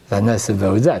than us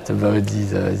about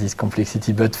this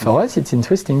complexity. But for us, it's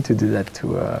interesting to do that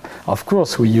too. Of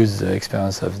course, we use the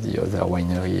experience of the other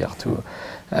winery here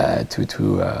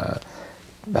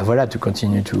to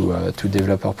continue to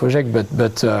develop our project.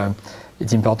 But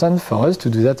it's important for us to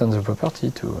do that on the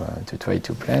property, to try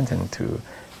to plant and to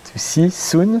see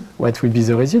soon what will be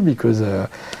the result, because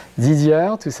this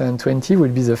year, 2020, will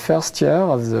be the first year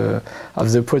of the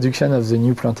production of the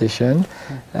new plantation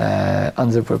on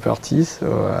the property.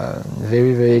 So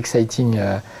very, very exciting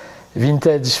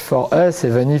vintage for us,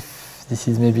 even if this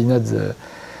is maybe not the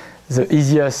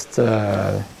easiest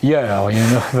year, you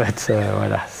know, but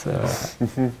voilà. So.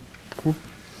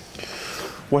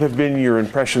 What have been your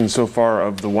impressions so far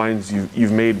of the wines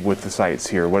you've made with the sites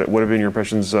here? What have been your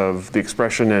impressions of the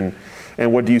expression,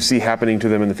 and what do you see happening to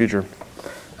them in the future?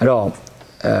 Alors,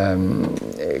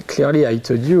 clearly I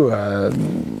told you,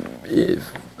 and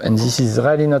this is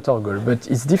really not our goal, but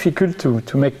it's difficult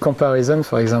to make comparison,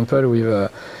 for example,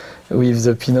 with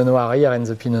the Pinot Noir here and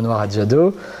the Pinot Noir at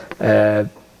Jadot.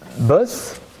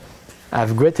 Both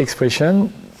have great expression,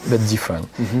 but different.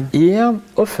 Here,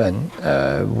 often,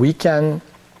 we can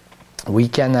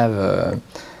have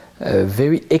a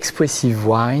very expressive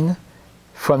wine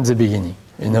from the beginning.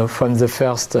 You know, from the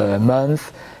first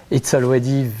month, it's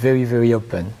already very, very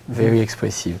open, very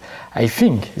expressive. I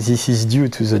think this is due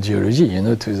to the geology, you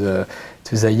know, to the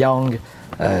young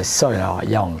soil, or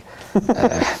young.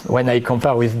 When I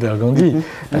compare with Burgundy,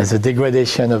 the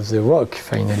degradation of the rock,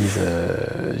 finally,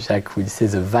 Jacques will say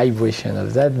the vibration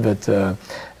of that, but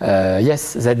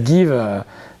yes, that give a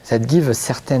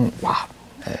certain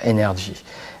energy.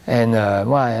 And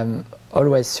I am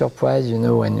always surprised, you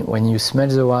know, when you smell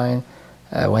the wine,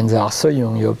 when they are so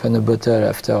young, you open a bottle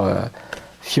after a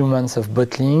few months of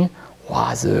bottling,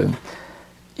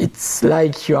 it's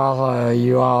like you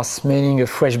are smelling a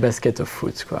fresh basket of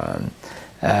fruits.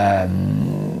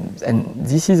 And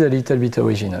this is a little bit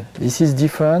original. This is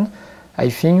different, I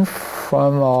think,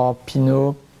 from our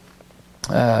Pinot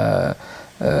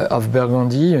of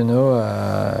Burgundy, you know,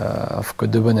 of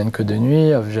Côte de Beaune and Côte de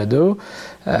Nuit, of Jadot.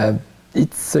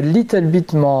 It's a little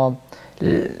bit more,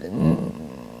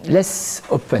 less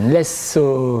open, less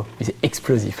so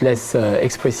explosive, less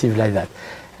expressive like that.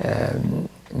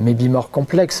 Maybe more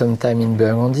complex sometimes in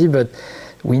Burgundy, but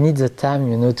we need the time,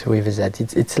 you know, to revisit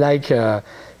that. It's like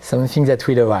something that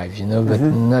will arrive, you know, but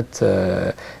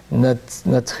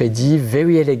not ready.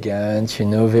 Very elegant, you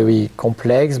know, very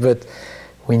complex, but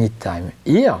we need time.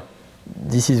 Here,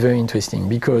 this is very interesting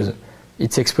because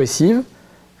it's expressive,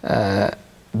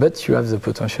 but you have the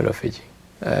potential of aging.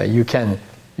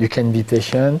 You can be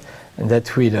patient,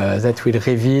 that will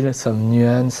reveal some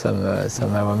nuance,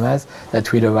 some aromas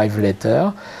that will arrive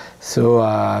later. So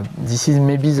this is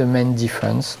maybe the main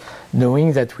difference,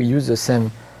 knowing that we use the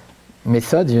same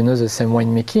method, the same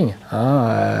winemaking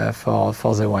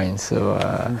for the wine. So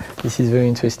this is very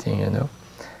interesting,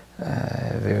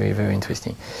 very, very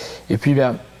interesting. Et puis,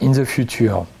 in the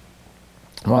future,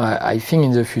 I think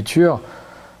in the future,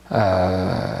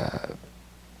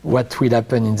 what will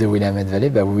happen in the Willamette Valley,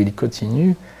 we will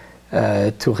continue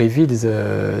to reveal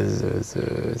the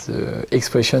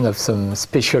expression of some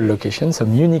special location,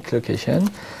 some unique location,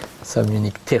 some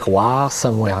unique terroir,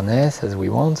 some awareness as we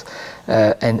want,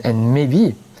 and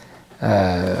maybe,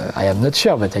 I am not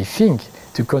sure, but I think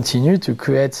to continue to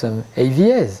create some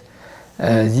AVAs.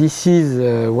 This is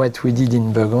what we did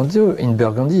in Burgundy. So in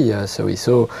Burgundy,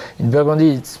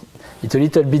 it's a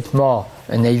little bit more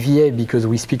an AVA because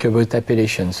we speak about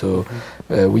appellation. So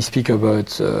we speak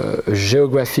about a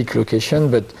geographic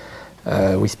location, but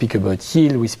we speak about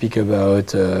yield, we speak about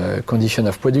condition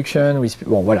of production.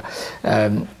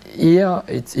 Here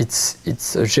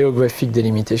it's a geographic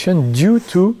delimitation due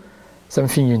to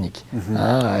something unique.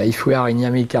 If we are in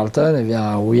Miami Carlton,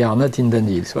 we are not in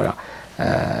Dundee Hills. Voilà.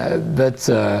 But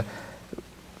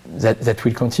that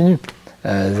will continue.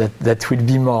 That will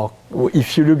be more.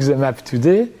 If you look the map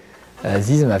today,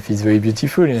 this map is very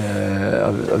beautiful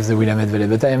of the Willamette Valley.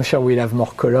 But I am sure we'll have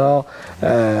more color,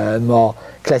 more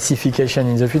classification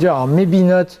in the future. Or maybe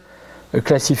not a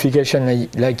classification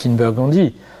like in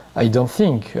Burgundy. I don't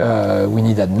think we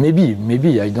need that.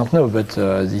 Maybe I don't know. But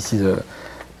this is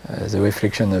the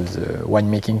reflection of the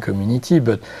winemaking community.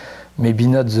 But maybe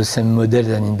not the same model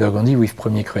than in Burgundy with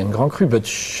Premier Cru and Grand Cru, but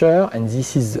sure, and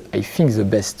this is, I think, the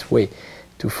best way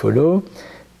to follow,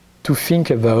 to think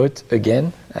about,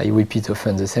 again, I repeat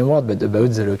often the same word, but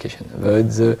about the location, about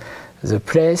the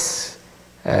place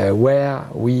where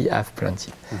we have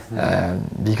planted,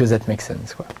 because that makes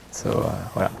sense. So,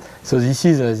 voilà. So this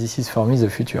is for me the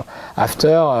future.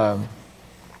 After,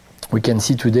 we can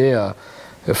see today a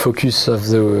focus of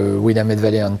the Willamette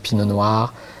Valley on Pinot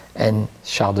Noir and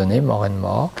Chardonnay more and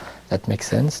more. That makes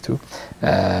sense too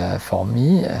for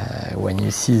me. When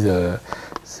you see the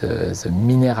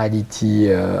minerality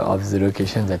of the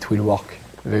location, that will work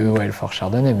very well for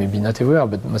Chardonnay. Maybe not everywhere,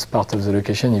 but most part of the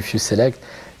location, if you select,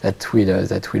 that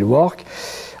will work.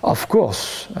 Of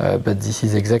course, but this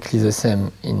is exactly the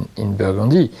same in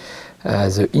Burgundy.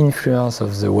 The influence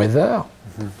of the weather.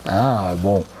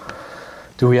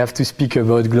 Do we have to speak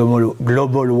about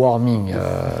global warming?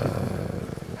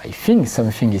 I think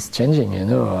something is changing,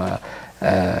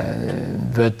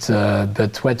 but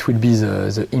what will be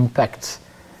the impact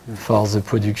for the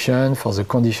production, for the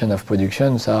condition of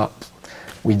production? So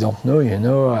we don't know,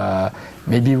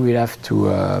 Maybe we'll have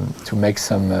to make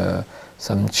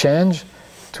some change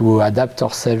to adapt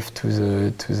ourselves to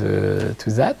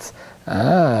that.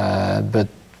 But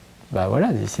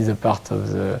voilà, this is a part of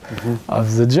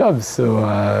the job.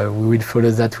 So we will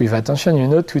follow that with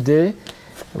attention. Today.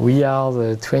 We are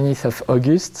the 20th of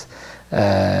August,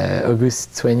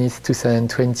 August 20th,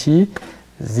 2020.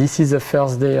 This is the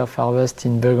first day of harvest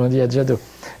in Burgundy at Jadot.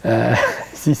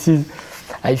 This is,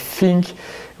 I think,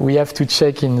 we have to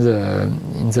check in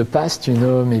the past,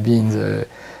 maybe in the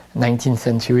 19th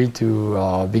century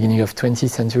or beginning of 20th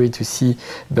century to see.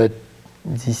 But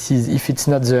this is, if it's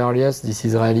not the earliest, this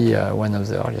is really one of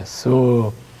the earliest.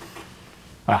 So.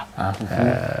 Voilà,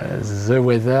 the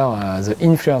weather, the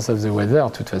influence of the weather,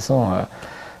 de toute façon,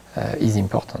 is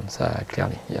important,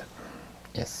 clearly. Yeah.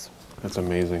 Yes. That's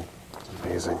amazing. That's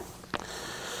amazing.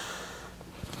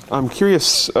 I'm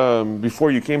curious,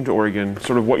 before you came to Oregon,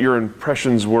 sort of what your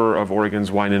impressions were of Oregon's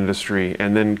wine industry,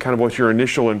 and then kind of what your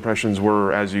initial impressions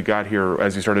were as you got here,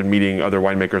 as you started meeting other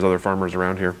winemakers, other farmers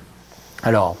around here.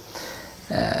 Alors,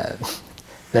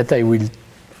 that I will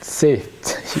say,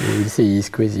 you will say he's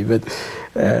crazy, but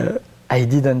I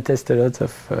didn't taste a lot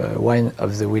of wine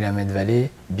of the Willamette Valley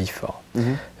before.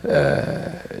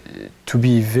 To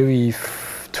be very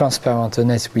transparent,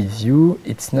 honest with you,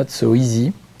 it's not so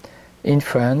easy in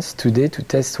France today to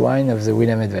taste wine of the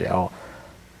Willamette Valley.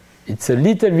 It's a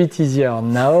little bit easier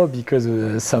now because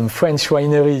some French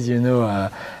wineries,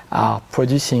 are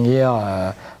producing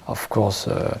here, of course,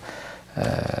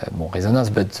 Résonance,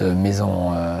 but the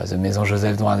Maison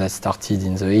Joseph Drouin that started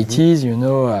in the 80s,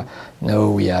 now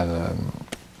we have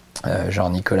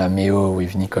Jean-Nicolas Méot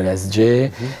with Nicolas J,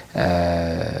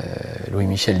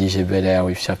 Louis-Michel Liger-Belair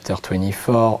with Chapter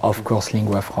 24, of course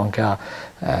Lingua Franca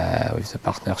with the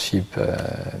partnership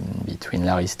between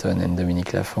Larry Stone and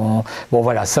Dominique Lafont. Bon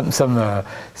voilà, some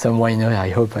winery, I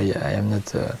hope I am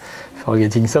not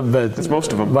forgetting some, but it's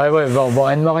most of them.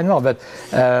 And more. But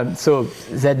so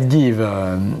that give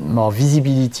more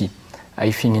visibility,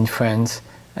 I think, in France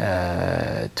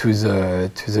to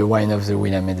the wine of the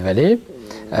Willamette Valley.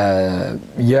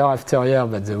 Year after year,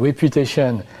 but the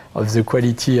reputation of the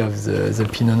quality of the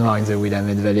Pinot Noir in the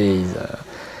Willamette Valley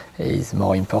is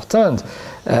more important.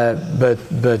 But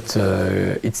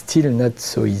it's still not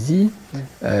so easy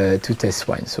to taste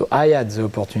wine. So I had the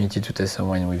opportunity to taste some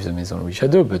wine with the Maison Louis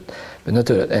Jadot, but not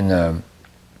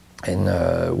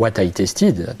what I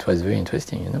tasted, that was very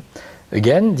interesting. You know,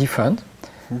 again, different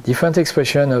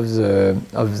expression of the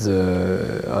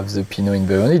Pinot in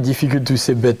Burgundy. Difficult to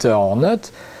say better or not.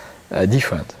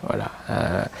 Different, voilà.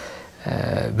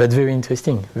 But very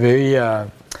interesting. Very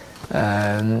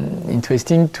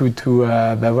interesting to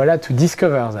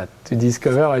discover that, to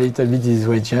discover a little bit this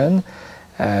region,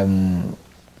 and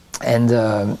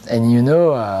you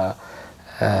know,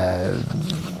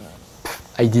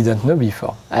 I didn't know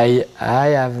before. I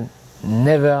have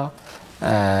never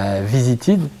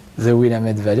visited the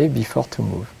Willamette Valley before to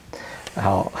move.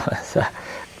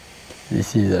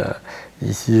 This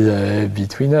is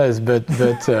between us, but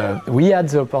we had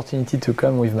the opportunity to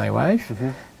come with my wife.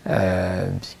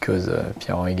 Because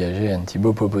Pierre-Henri Gagé and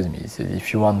Thibaut proposed me. He said,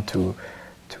 if you want to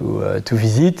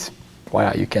visit,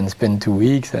 well, you can spend 2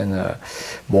 weeks, and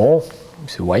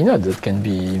so why not? That can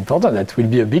be important. That will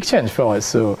be a big change for us.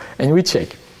 So, and we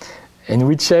check, you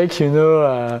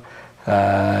know,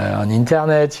 on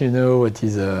internet, you know, what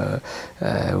is a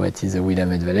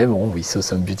Willamette Valley. We saw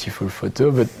some beautiful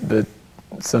photos, but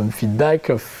some feedback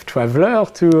of travelers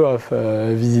too, of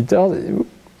visitors.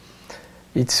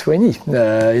 It's rainy in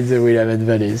the Willamette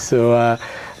Valley. So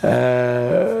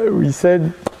we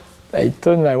said, I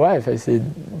told my wife, I said,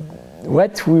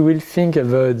 what we will think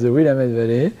about the Willamette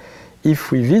Valley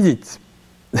if we visit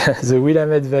the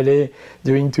Willamette Valley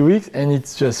during 2 weeks and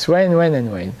it's just rain.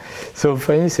 So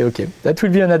finally, say, okay, that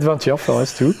will be an adventure for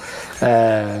us too.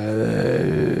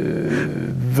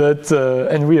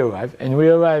 And we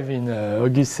arrived in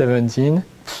August 17.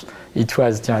 It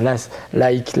was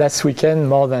last weekend,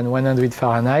 more than 100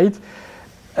 Fahrenheit,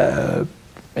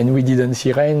 and we didn't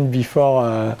see rain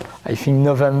before I think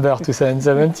November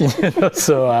 2017. You know?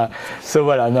 So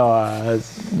voilà,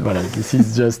 voilà. This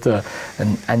is just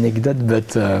an anecdote,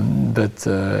 but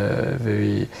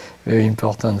very very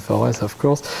important for us, of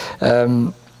course.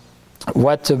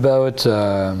 What about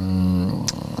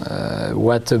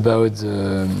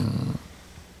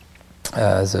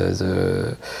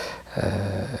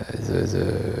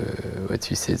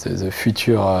the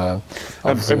future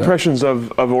impressions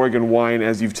of Oregon wine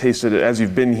as you've tasted it, as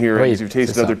you've been here, right, as you've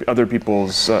tasted other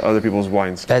people's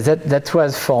wines. That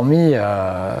was for me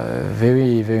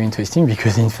very very interesting,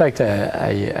 because in fact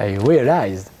I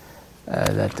realized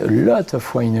that a lot of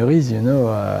wineries, you know,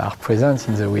 are present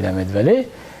in the Willamette Valley,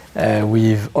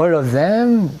 with all of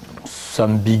them,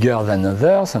 some bigger than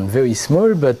others, some very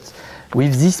small, but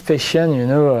with this passion, you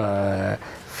know,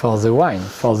 for the wine,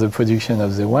 for the production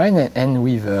of the wine, and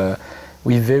with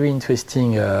very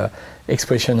interesting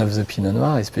expression of the Pinot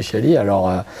Noir, especially.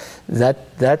 Alors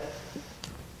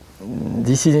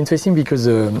this is interesting because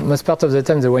most part of the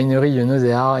time the winery, you know,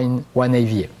 they are in one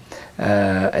AVA,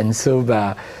 and so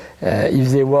if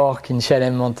they work in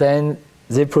Chalem Mountain,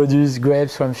 they produce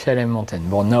grapes from Chalem Mountain.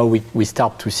 But now we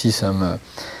start to see some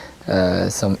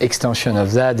extension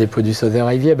of that. They produce other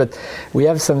IVA, but we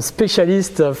have some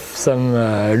specialists of some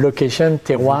location,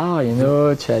 Terroir, you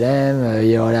know, Chalem,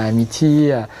 Yeola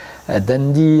Amity,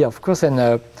 Dundee, of course, and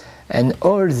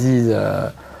all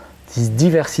this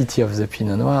diversity of the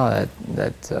Pinot Noir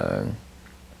that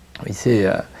we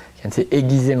say, can say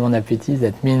aiguiser mon appétit.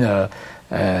 That means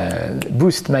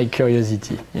boost my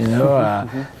curiosity, you know,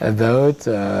 about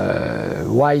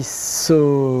why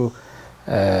so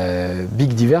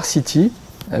big diversity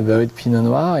about Pinot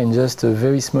Noir in just a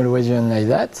very small region like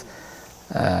that.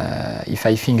 If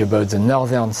I think about the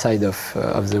northern side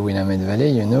of the Willamette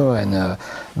Valley, you know, and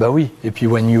oui, et puis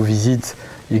when you visit,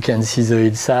 you can see the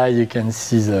hillside, you can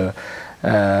see the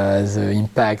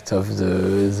impact of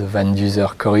the Van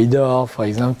Duzer corridor, for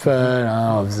example,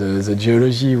 of the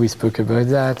geology, we spoke about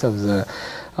that, of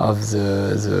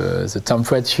the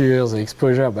temperature, the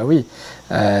exposure. Oui,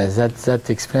 that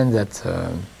explains that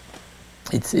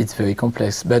it's very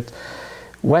complex. But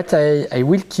what I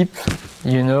will keep,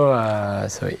 you know,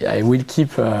 I will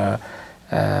keep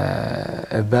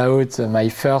about my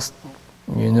first,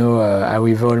 you know,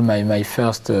 arrival, my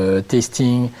first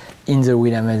tasting in the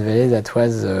Willamette Valley. That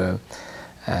was the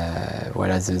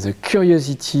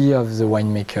curiosity of the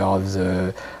winemaker,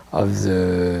 of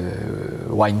the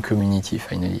wine community.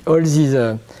 Finally, all these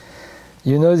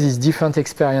you know, these different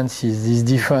experiences, these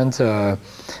different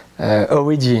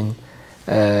origin,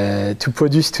 to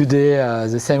produce today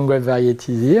the same grape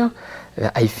varieties here,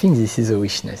 I think this is a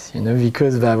richness, you know,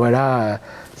 because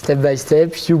step by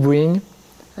step you bring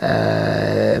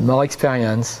more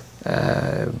experience.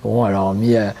 Bon, alors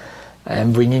me, I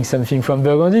am bringing something from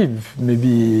Burgundy.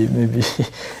 Maybe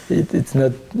it's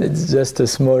just a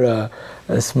small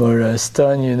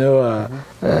stone, you know,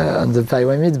 on the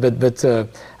pyramids. But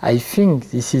I think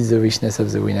this is the richness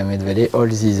of the Willamette Valley. All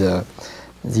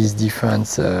these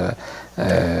different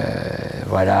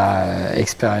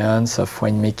experience of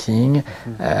winemaking,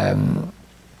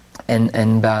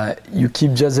 and you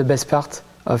keep just the best part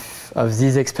of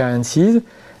these experiences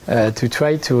to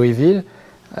try to reveal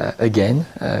again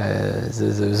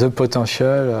the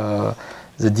potential,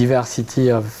 the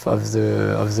diversity of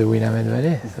the Willamette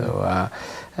Valley. So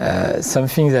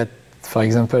something that, for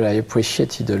example, I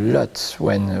appreciated a lot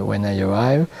when I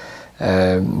arrived.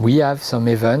 We have some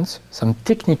events, some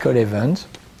technical events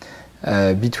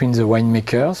between the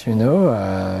winemakers. You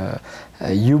know,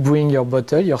 you bring your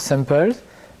bottle, your samples,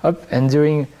 up, and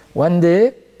during one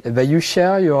day, you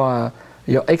share your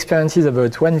experiences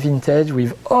about one vintage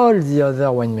with all the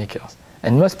other winemakers,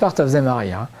 and most part of them are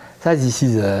here. So this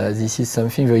is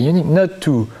something very unique. Not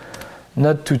to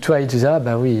try to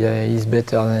say, he's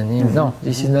better than him. Mm-hmm. No,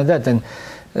 this is not that. And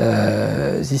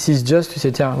this is just to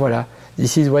say, voilà,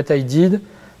 this is what I did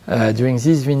during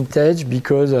this vintage,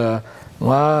 because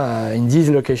in this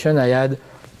location I had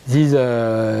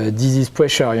this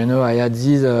pressure, you know, I had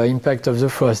this impact of the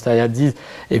frost, I had this,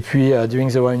 et puis during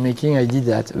the winemaking I did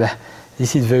that.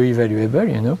 This is very valuable,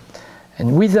 you know,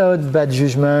 and without bad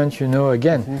judgment, you know,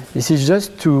 again, this is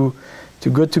just to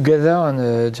go together on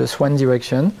just one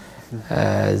direction,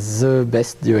 the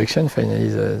best direction, finally,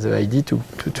 the idea to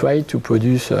try to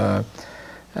produce a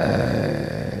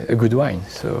good wine.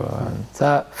 So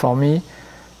that, for me,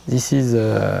 this is,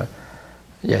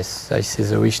 yes, I say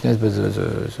the richness, but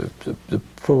the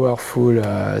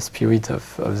powerful spirit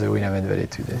of the Willamette Valley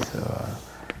today. So.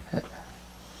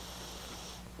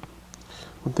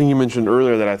 One thing you mentioned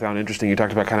earlier that I found interesting, you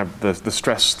talked about kind of the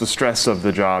stress of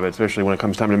the job, especially when it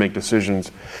comes time to make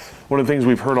decisions. One of the things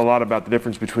we've heard a lot about the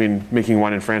difference between making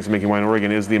wine in France and making wine in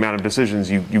Oregon is the amount of decisions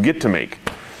you get to make.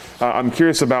 I'm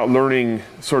curious about learning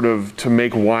sort of to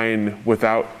make wine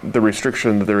without the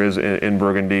restriction that there is in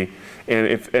Burgundy,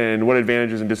 and what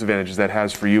advantages and disadvantages that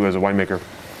has for you as a winemaker.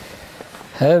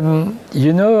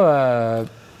 You know,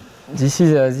 this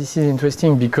is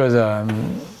interesting because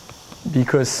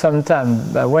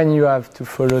sometimes when you have to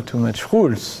follow too much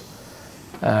rules,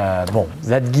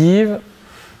 that give,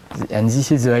 and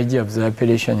this is the idea of the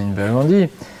appellation in Burgundy,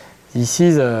 this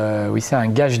is, we say,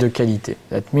 un gage de qualité.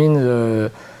 That means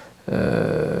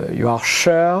you are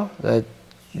sure that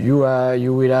you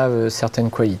will have a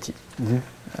certain quality. Mm-hmm.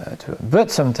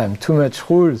 But sometimes too much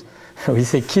rules, we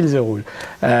say kill the rule,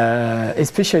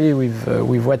 especially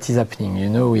with what is happening, you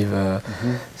know, with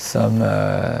some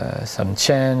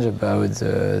change about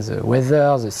the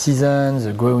weather, the season,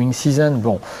 the growing season.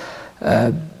 Bon,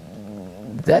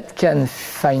 that can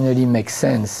finally make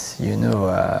sense, you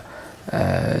know,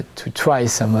 to try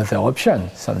some other option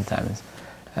sometimes,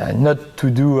 not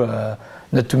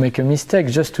to make a mistake,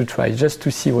 just to try, just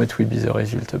to see what will be the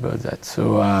result about that.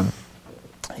 So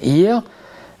here.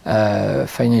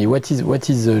 Finally, what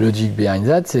is the logic behind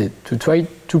that? It's to try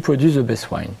to produce the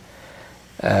best wine,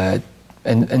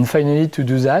 and finally to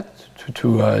do that,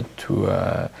 to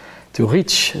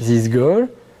reach this goal,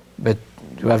 but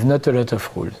to have not a lot of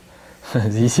rules.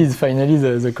 This is finally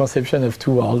the conception of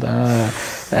two worlds,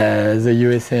 the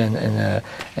USA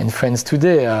and France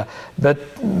today. But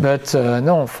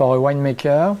no, for a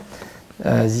winemaker,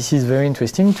 this is very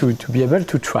interesting to be able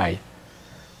to try.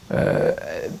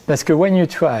 Parce que when you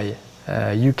try,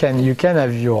 you can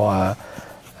have your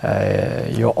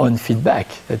own feedback.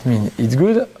 That means it's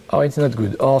good or it's not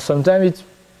good, or sometimes it's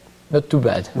not too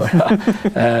bad.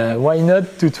 Why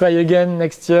not to try again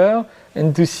next year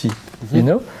and to see, you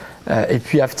know? Et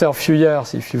puis after a few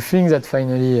years, if you think that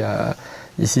finally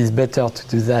this is better to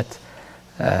do that,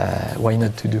 why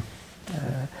not to do?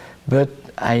 But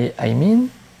I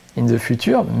mean, in the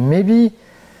future, maybe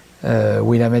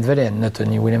Willamette Valley, and not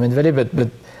only Willamette Valley, but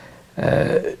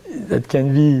that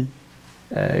can be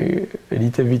a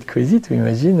little bit crazy to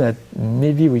imagine that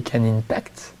maybe we can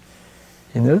impact,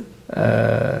 you know,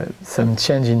 some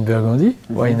change in Burgundy.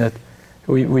 Mm-hmm. Why not?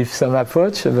 With some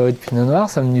approach about Pinot Noir,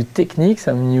 some new techniques,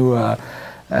 some new,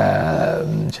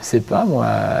 je sais pas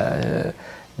moi,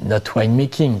 not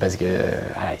winemaking, parce que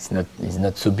it's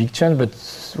not so big change, but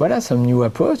voilà, some new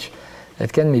approach.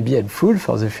 that can maybe helpful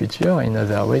for the future in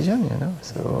other regions, you know.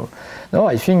 So, no,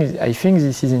 I think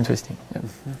this is interesting. Yeah.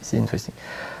 This is interesting.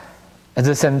 At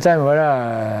the same time,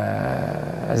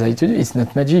 as I told you, it's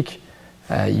not magic.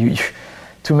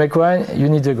 To make wine, you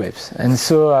need the grapes, and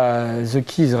so the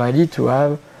key is really to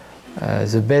have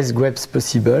the best grapes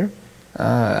possible.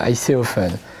 I say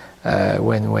often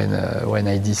when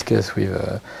I discuss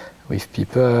with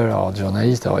people or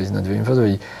journalists, or it's not very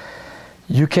important,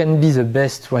 you can be the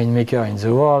best winemaker in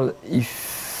the world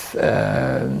if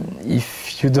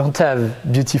you don't have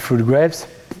beautiful grapes.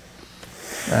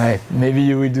 Maybe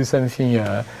you will do something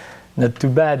not too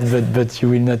bad, but you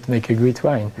will not make a great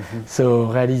wine.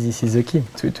 So really this is the key,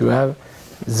 to have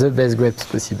the best grapes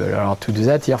possible. To do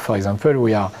that, here for example,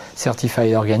 we are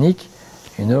certified organic,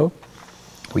 you know.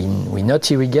 We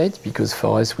not irrigate, because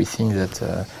for us we think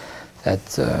that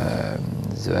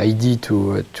the idea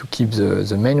to keep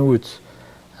the main roots,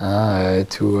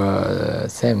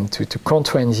 to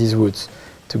constrain these roots,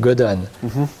 to go down,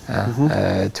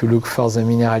 to look for the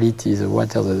minerality, the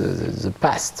water, the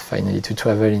past, finally, to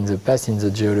travel in the past, in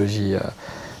the geology,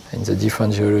 in the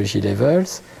different geology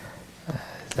levels.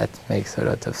 That makes a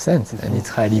lot of sense, and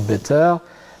it's really better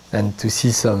than to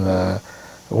see some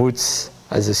roots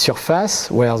at the surface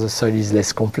where the soil is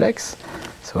less complex.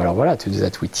 So to do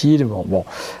that we till.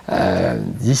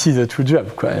 This is a true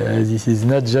job. This is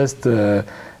not just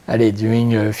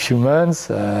during a few months,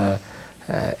 8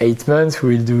 months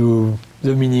we will do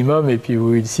the minimum, and we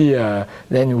will see.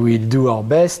 Then we will do our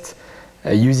best,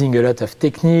 using a lot of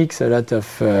techniques, a lot of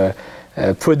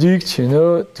products, you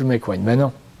know, to make wine. But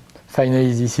no,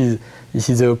 finally this is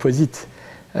the opposite.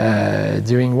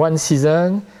 During one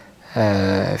season,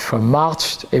 from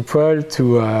March, April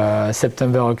to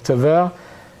September, October,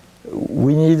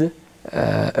 we need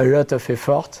a lot of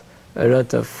effort, a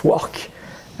lot of work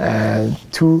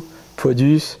to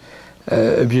produce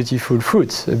a beautiful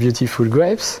fruit, a beautiful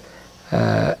grapes,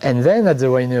 and then at the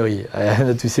winery,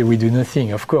 not to say we do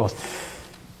nothing, of course,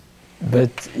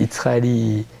 but it's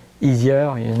really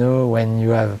easier, you know, when you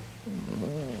have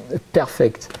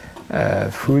perfect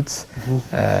fruits.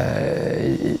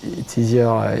 It's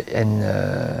easier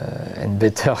and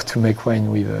better to make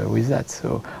wine with that.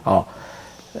 So,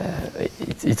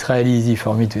 it's really easy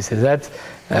for me to say that.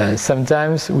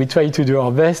 Sometimes we try to do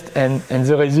our best, and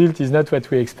the result is not what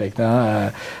we expect,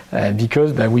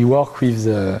 because we work with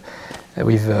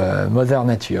Mother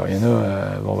Nature, you know.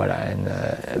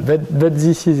 But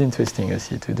this is interesting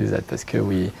also to do that, because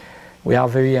we are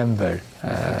very humble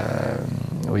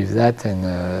with that,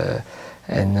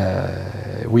 and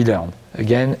we learn.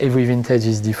 Again, every vintage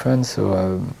is different,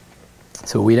 so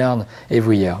we learn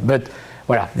every year. But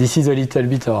this is a little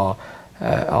bit our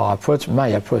approach, my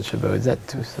approach about that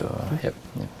too. So, yep.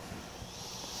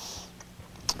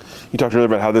 You talked earlier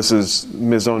about how this is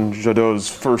Maison Jadot's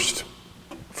first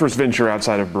venture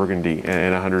outside of Burgundy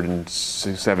in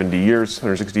 160 years.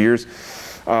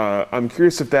 I'm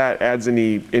curious if that adds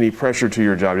any pressure to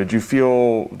your job. Did you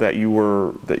feel that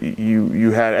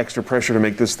you had extra pressure to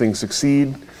make this thing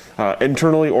succeed,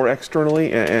 internally or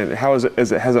externally, and how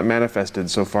has it manifested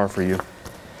so far for you?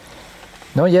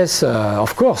 No, yes,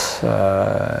 of course.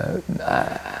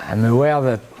 I'm aware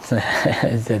that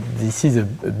that this is a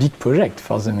big project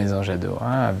for the Maison Jadot,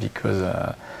 because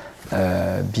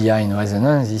behind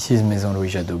Résonance, this is Maison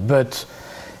Louis Jadot. But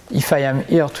if I am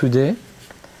here today,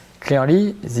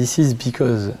 clearly this is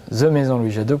because the Maison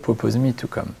Louis Jadot proposed me to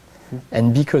come,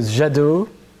 and because Jadot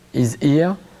is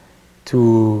here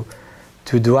to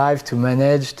drive, to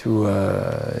manage, to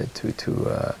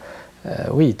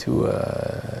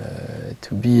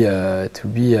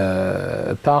be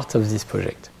a part of this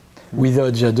project.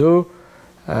 Without Jadot,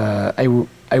 I will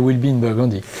be in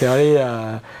Burgundy. Clearly,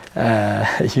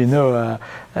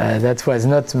 that was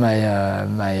not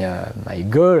my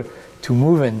goal, to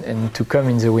move and to come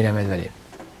in the Willamette Valley.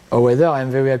 However, I'm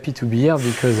very happy to be here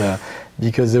because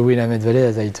the Willamette Valley,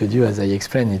 as I told you, as I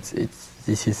explained,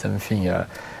 this is something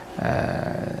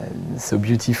so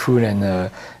beautiful,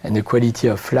 and the quality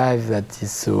of life that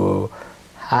is so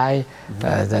high,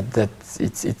 that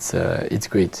it's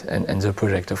great, and the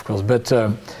project, of course. But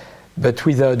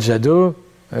without Jadot,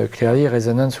 clearly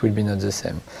Résonance will be not the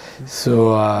same.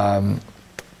 So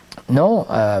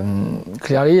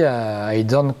clearly I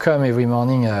don't come every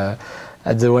morning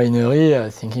at the winery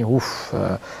thinking,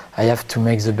 I have to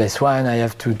make the best wine. I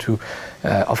have to.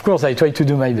 Of course, I try to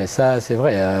do my best. C'est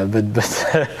vrai, but this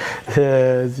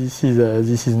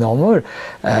is normal.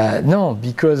 No,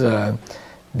 because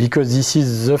this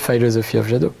is the philosophy of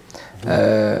Jadot,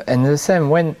 and the same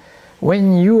when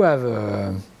you have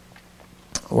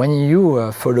when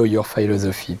you follow your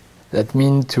philosophy, That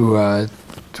means to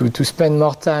spend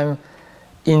more time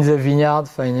in the vineyard,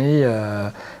 finally,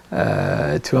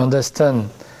 to understand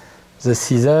the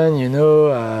season, you know,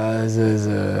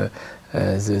 the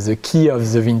key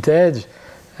of the vintage,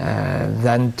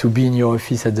 than to be in your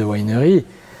office at the winery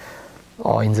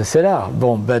or in the cellar.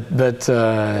 Bon, but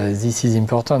this is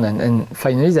important, and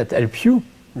finally that helps you.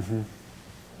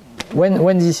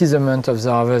 When this is a month of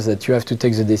the harvest that you have to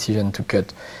take the decision to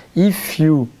cut, if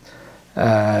you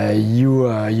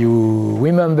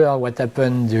remember what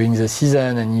happened during the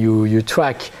season and you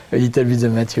track a little bit the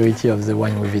maturity of the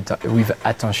wine with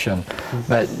attention.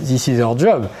 But this is our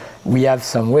job. We have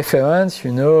some reference,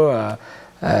 you know,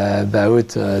 about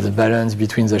the balance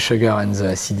between the sugar and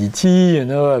the acidity, you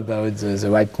know, about the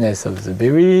ripeness of the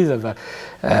berries.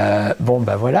 Bon,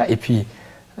 bah voilà. Et puis,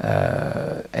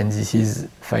 and this is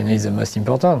finally the most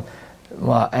important.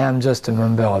 Well, I am just a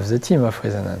member of the team of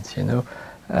Résonance, you know.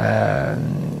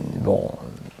 Bon,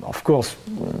 of course,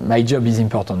 my job is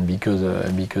important because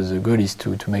the goal is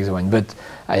to make the wine. But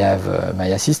I have my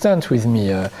assistant with me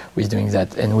who is doing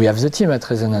that, and we have the team at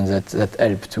Résonance that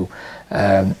help too,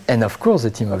 and of course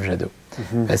the team of Jadot.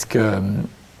 Parce que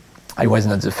I was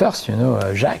not the first, you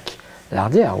know. Jacques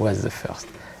Lardière was the first,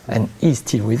 and he's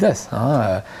still with us.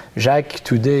 Jacques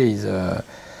today is.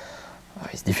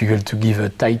 It's difficult to give a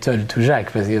title to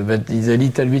Jacques, but he's a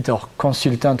little bit of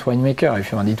consultant winemaker.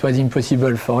 If you want, it was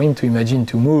impossible for him to imagine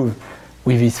to move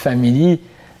with his family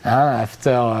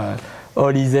after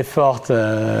all his effort,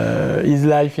 his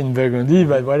life in Burgundy.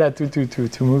 But voilà,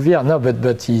 to move here. No,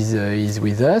 but he's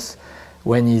with us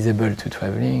when he's able to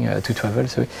travel.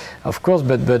 So of course,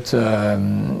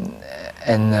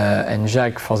 and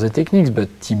Jacques for the techniques, but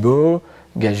Thibaut,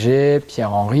 Gaget,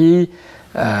 Pierre-Henri.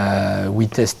 We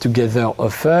test together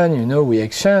often, you know, we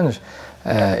exchange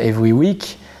every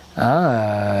week,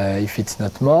 if it's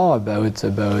not more, about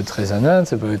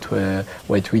Résonance, about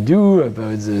what we do,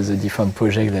 about the different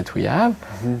projects that we have.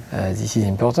 This is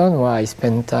important. Well, I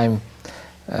spend time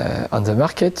on the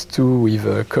market too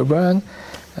with Coburn,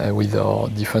 with our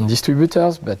different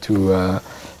distributors, but to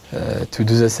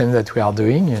do the same that we are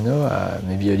doing, you know,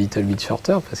 maybe a little bit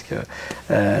shorter, parce que,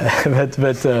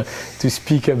 but to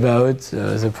speak about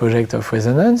the project of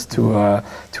Résonance,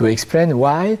 to explain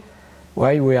why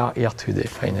we are here today,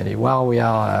 finally, why we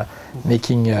are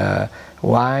making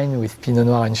wine with Pinot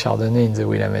Noir and Chardonnay in the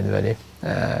Willamette Valley.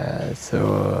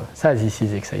 So this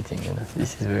is exciting, you know.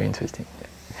 This is very interesting.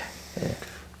 Yeah.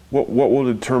 What will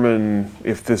determine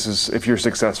if you're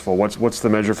successful? What's the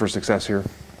measure for success here?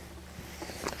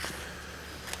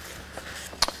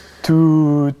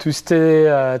 To stay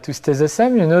the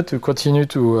same, you know, to continue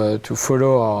to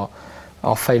follow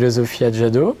our philosophy at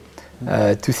Jadot,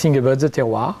 to think about the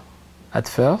terroir at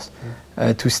first,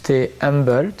 to stay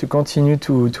humble, to continue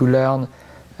to learn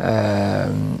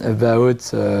about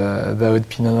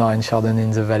Pinot Noir and Chardonnay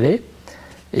in the valley,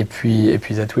 et puis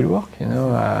that will work, you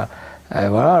know.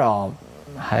 Voilà, alors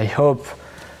I hope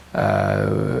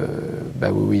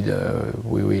we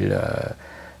will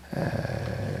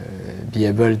be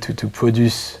able to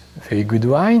produce very good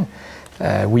wine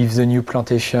with the new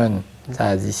plantation.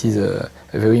 This is a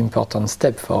very important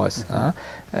step for us,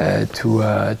 to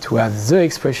have the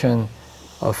expression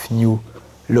of new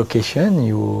location,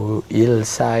 new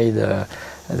hillside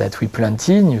that we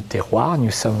planted, new terroir,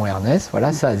 new somewhereness.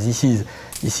 Voilà, this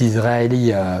is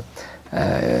really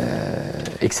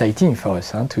exciting for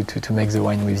us, to make the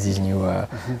wine with this new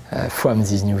from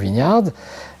this new vineyard.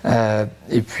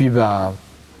 Et puis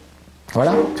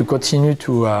voilà, to continue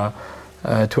to have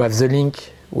the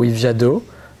link with Jadot,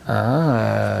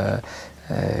 et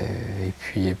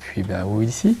puis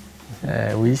we'll see.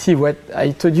 We'll see. What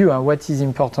I told you, what is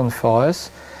important for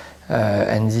us,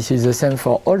 and this is the same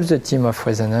for all the team of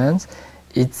Résonance.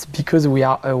 It's because we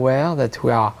are aware that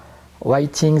we are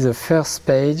writing the first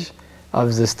page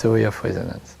of the story of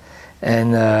Résonance,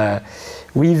 and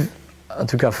en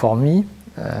tout cas for me,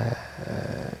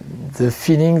 the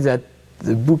feeling that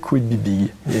the book would be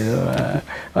big, you know.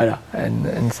 Voilà,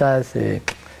 and ça c'est,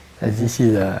 this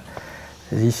is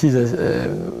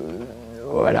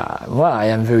voilà. Moi, I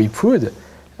am very proud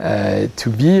to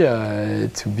be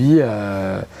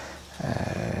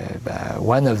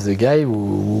one of the guys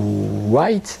who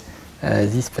write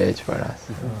this page. Voilà.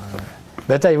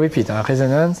 But I repeat,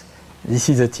 Résonance, this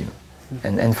is a team,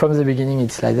 and from the beginning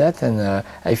it's like that. And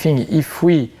I think if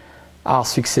we are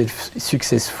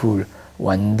successful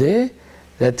one day,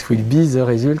 that will be the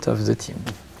result of the team,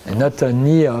 and not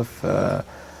only of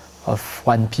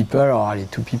one people or only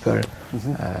two people.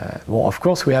 Well, of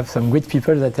course, we have some great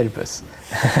people that help us,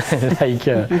 like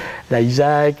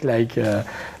Jacques, like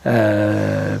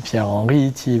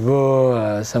Pierre-Henri,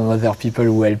 Thibault, some other people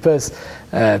who help us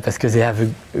because they have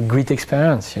a great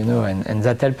experience, you know, and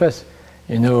that help us.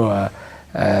 You know,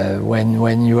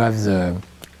 when you have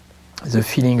the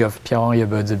feeling of Pierre-Henri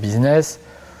about the business,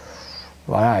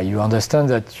 voilà, you understand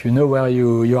that you know where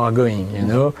you are going, you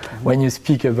know. When you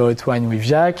speak about wine with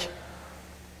Jacques,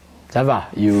 ça va,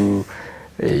 you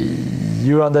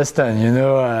understand, you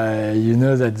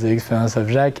know that the experience of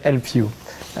Jacques help you.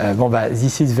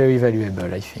 This is very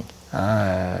valuable, I think.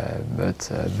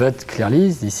 But clearly,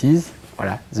 this is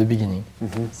the beginning.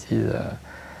 This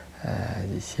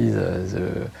is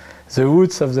the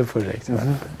roots of the project.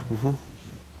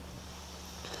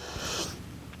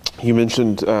 You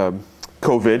mentioned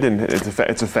COVID and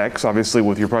its effects. Obviously,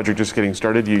 with your project just getting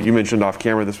started, you mentioned off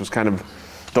camera this was kind of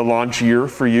the launch year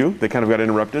for you. They kind of got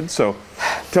interrupted. So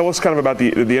tell us kind of about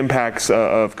the impacts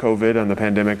of COVID and the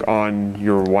pandemic on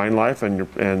your wine life and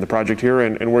the project here,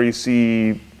 and what you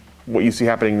see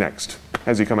happening next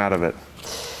as you come out of it.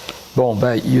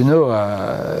 You know,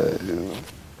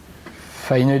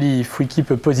 finally, if we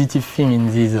keep a positive thing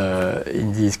in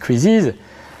these crises,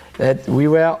 that we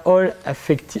were all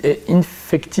infected,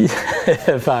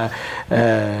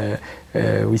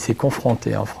 we s'est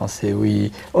confrontés en français.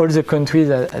 All the countries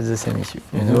had the same issue.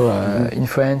 You know, in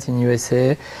France, in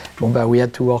USA, we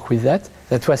had to work with that.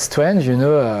 That was strange, you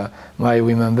know. I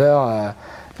remember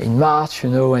in March, you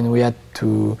know, when we had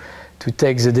to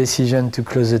take the decision to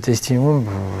close the tasting room,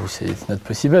 it's not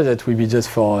possible. That will be just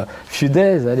for a few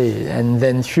days, and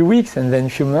then few weeks, and then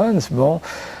few months.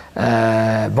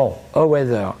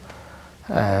 However,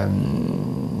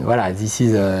 this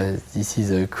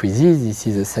is a crisis. This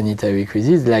is a sanitary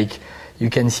crisis. Like you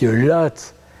can see a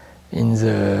lot in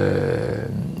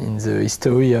the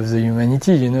history of the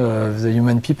humanity, you know, of the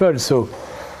human people. So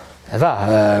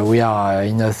we are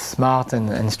enough smart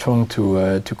and strong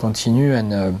to continue.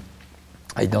 And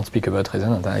I don't speak about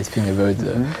Résonance. I speak about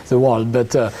the world.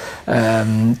 But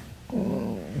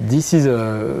this is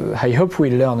I hope we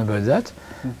learn about that.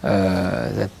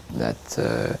 That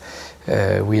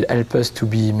will help us to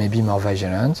be maybe more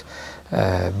vigilant.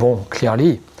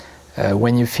 Clearly,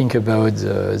 when you think about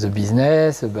the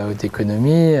business, about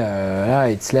economy,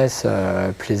 it's less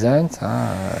pleasant.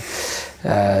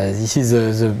 This is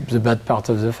the bad part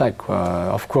of the fact.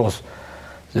 Of course,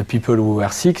 the people who were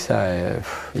sick,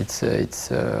 it's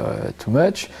too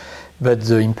much, but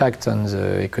the impact on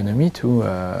the economy too.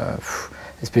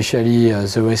 Especially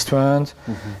the restaurant,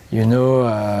 you know,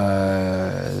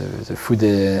 the food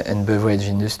and beverage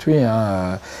industry.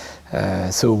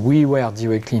 So we were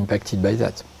directly impacted by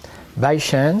that. By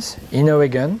chance, in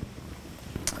Oregon,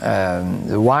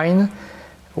 the wine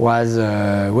was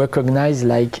recognized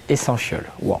like essential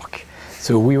work.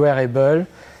 So we were able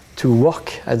to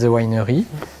work at the winery.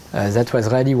 That was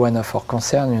really one of our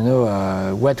concerns, you know,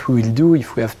 what we will do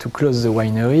if we have to close the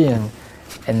winery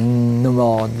and no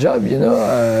more job, you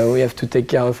know, we have to take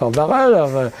care of our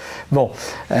barrel.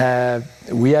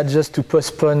 We had just to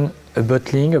postpone a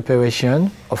bottling operation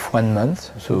of 1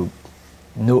 month, so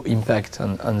no impact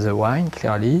on the wine,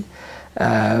 clearly.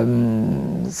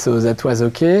 So that was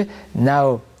okay.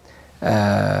 Now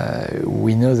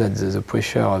we know that the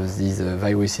pressure of this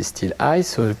virus is still high,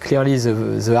 so clearly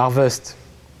the harvest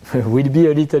will be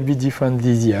a little bit different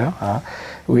this year.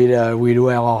 We'll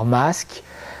wear our mask.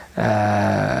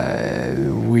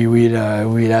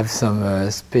 We'll have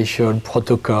some special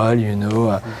protocol, you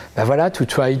know, to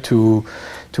try to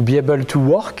be able to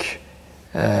work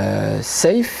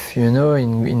safe, you know,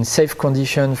 in safe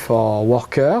condition for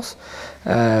workers,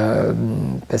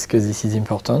 parce que this is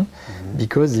important,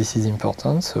 because this is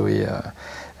important. So we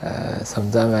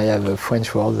sometimes I have a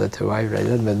French word that arrive like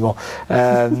that, but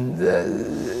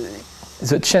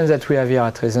the chance that we have here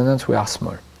at Résonance, we are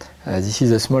small. This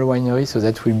is a small winery, so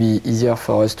that will be easier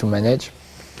for us to manage.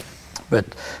 But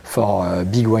for a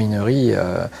big winery,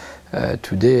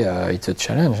 today it's a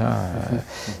challenge.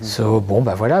 So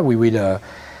we will.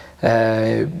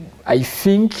 I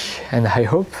think and I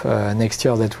hope next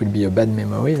year that will be a bad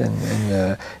memory, and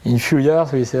in few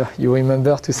years we say, you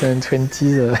remember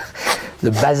 2020,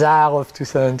 the bazaar of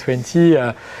 2020.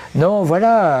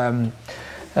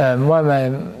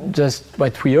 Just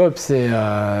what we hope is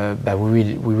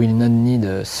we will not need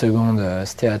a second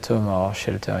stay-at-home or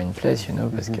shelter in place, you know,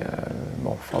 because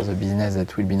for the business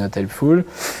that will be not helpful.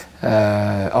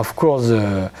 Of course,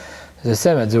 the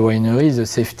same at the winery, the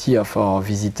safety of our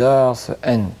visitors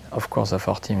and of course of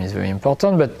our team is very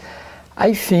important. But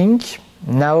I think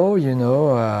now, you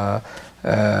know,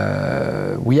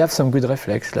 we have some good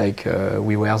reflex, like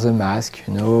we wear the mask,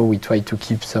 you know, we try to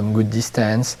keep some good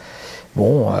distance.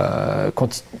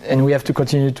 And we have to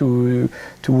continue to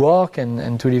work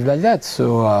and to live like that.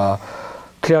 So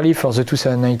clearly for the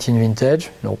 2019 vintage,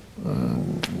 no,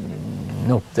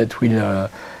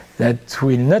 that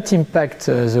will not impact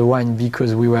the wine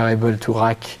because we were able to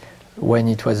rack when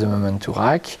it was the moment to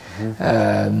rack.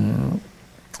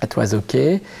 It was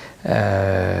okay.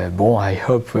 I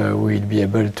hope we'll be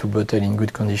able to bottle in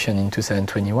good condition in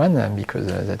 2021 because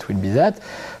that will be that.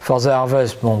 For the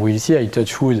harvest, we'll see. I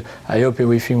touch wood. I hope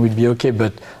everything will be okay.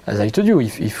 But as I told you,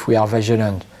 if we are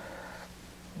vigilant,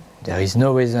 there is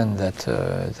no reason that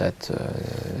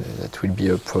will be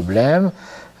a problem.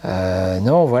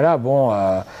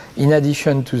 In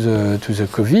addition to the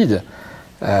COVID,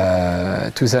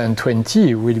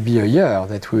 2020 will be a year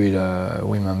that we will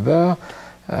remember.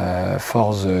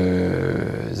 For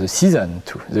the season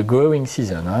too, the growing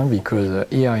season, because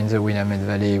here in the Willamette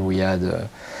Valley we had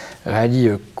really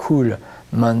a cool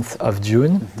month of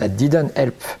June that didn't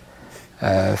help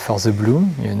for the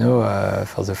bloom, you know,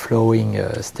 for the flowering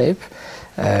step.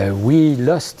 We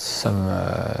lost some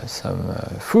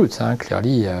fruits,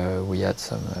 clearly we had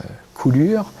some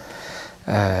coulure.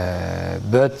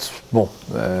 This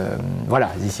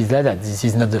is like that. This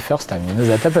is not the first time, you know,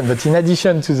 that happened. But in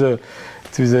addition to the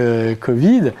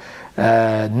COVID,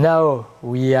 now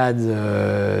we had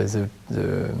the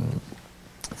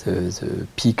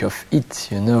peak of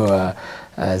heat, you know,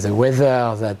 the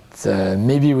weather that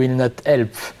maybe will not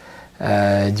help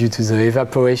due to the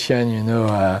evaporation, you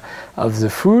know, of the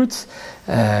fruits.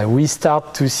 We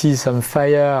start to see some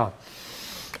fire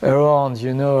around,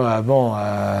 you know,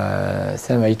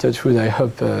 Sam, I touch wood, I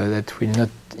hope that will not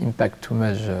impact too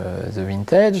much the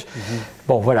vintage.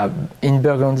 In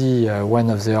Burgundy, one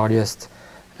of the earliest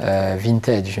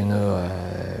vintage, you know,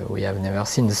 we have never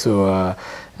seen. So,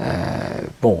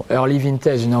 early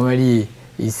vintage normally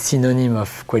is synonym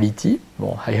of quality.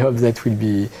 I hope that will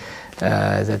be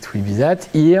that.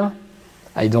 Here,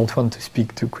 I don't want to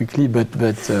speak too quickly, but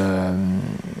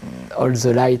all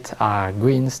the lights are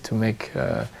greens to make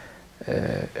a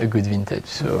good vintage.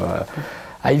 So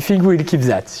I think we'll keep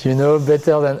that, you know,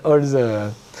 better than all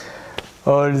the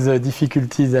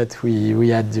difficulties that we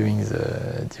had during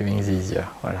this year.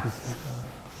 Voilà.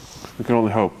 We can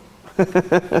only hope.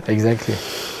 Exactly.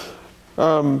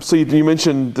 So you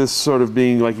mentioned this sort of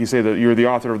being, like you say, that you're the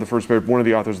author of the first page, one of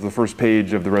the authors of the first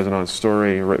page of the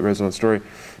Résonance story.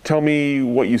 Tell me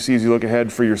what you see as you look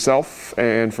ahead for yourself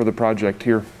and for the project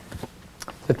here.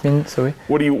 That means, sorry?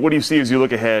 What do you see as you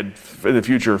look ahead in the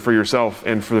future for yourself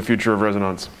and for the future of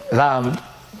Résonance?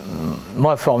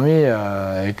 For me,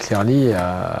 clearly,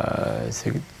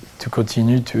 c'est to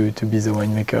continue to be the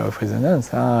winemaker of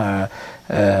Résonance.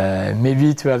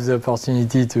 Maybe to have the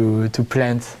opportunity to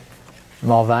plant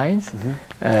more vines,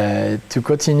 to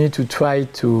continue to try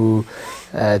to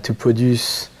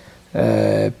produce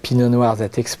Pinot Noir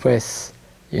that express,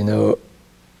 you know,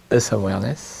 a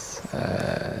somewhereness,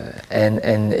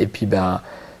 et puis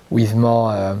with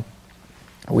more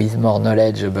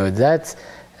knowledge about that,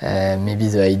 maybe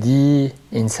the idea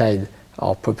inside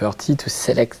our property to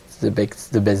select the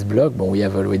best block. We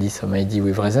have already some idea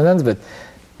with Résonance, but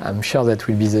I'm sure that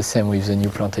will be the same with the new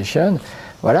plantation.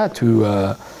 Voilà,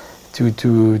 to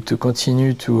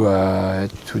continue to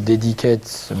dedicate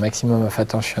the maximum of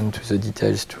attention to the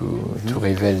details to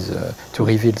reveal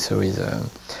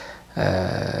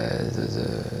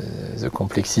the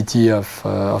complexity of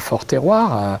our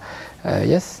terroir.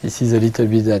 Yes, this is a little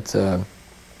bit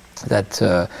that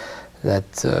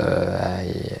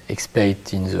I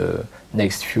expect in the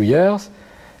next few years.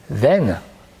 Then,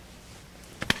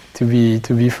 to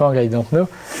be frank, I don't know.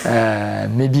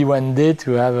 Maybe one day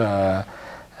to have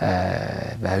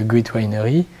a great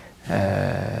winery,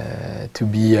 to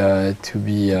be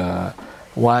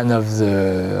one of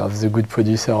the good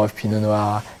producer of Pinot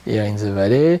Noir here in the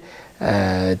valley,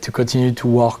 to continue to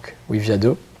work with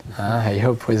Jadot. I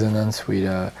hope Résonance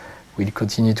will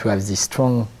continue to have this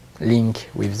strong link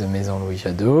with the Maison Louis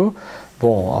Jadot.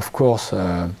 Of course,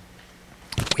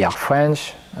 we are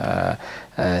French,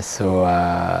 so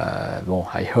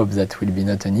I hope that will be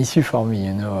not an issue for me,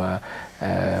 you know,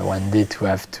 one day to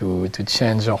have to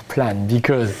change our plan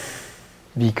because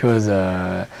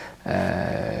I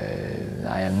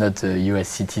am not a US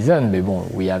citizen,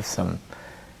 but we have some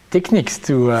techniques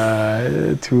to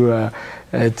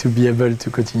be able to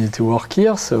continue to work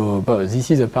here. So this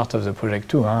is a part of the project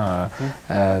too.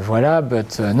 Voilà,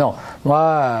 but no,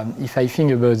 moi, if I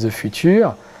think about the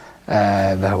future,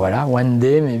 one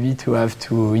day maybe to have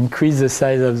to increase the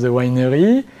size of the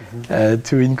winery,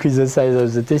 to increase the size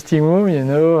of the tasting room,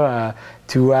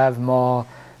 to have more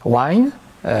wine.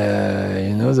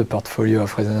 The portfolio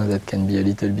of Résonance that can be a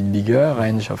little bit bigger,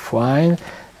 range of wine,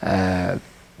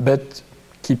 but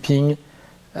keeping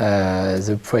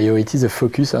the priority, the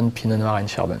focus on Pinot Noir and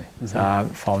Chardonnay. So,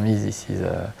 for me,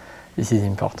 this is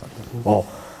important. Well,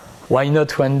 why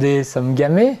not one day some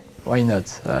Gamay? Why not?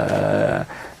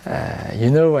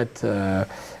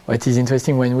 What is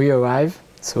interesting when we arrive?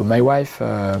 So my wife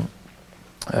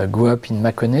grew up in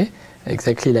Mâconnais,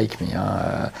 exactly like me.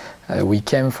 We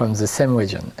came from the same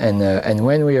region, and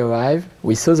when we arrived,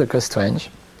 we saw the coast range,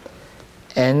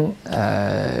 and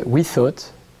we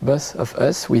thought, both of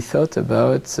us,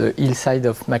 about the hillside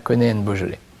of Mâconnais and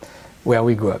Beaujolais, where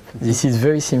we grew up. This is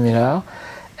very similar,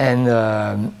 and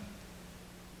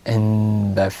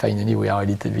finally we are a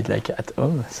little bit like at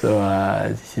home. So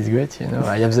this is great.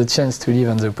 I have the chance to live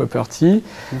on the property.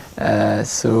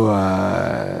 So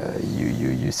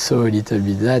you saw a little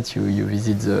bit that you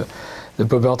visit the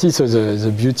property. So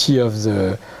the beauty of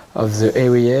the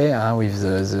area with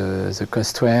the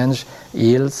coast range,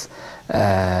 hills.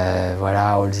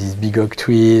 All these big oak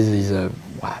trees.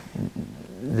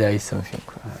 There is something.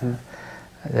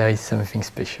 There is something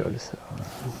special. So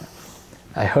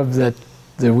I hope that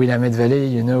the Willamette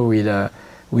Valley, will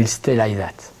stay like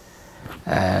that.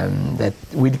 That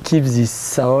will keep this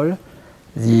soul,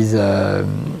 this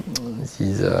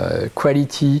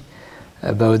quality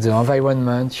about the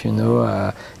environment.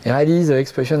 Really the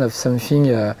expression of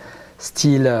something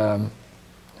still,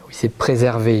 we say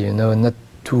preservé. Not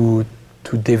too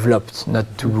developed,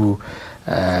 not too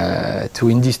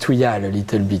industrial a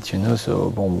little bit.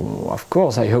 So, of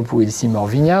course, I hope we'll see more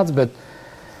vineyards, but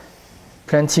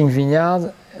planting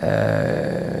vineyards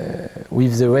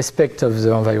with the respect of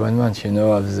the environment,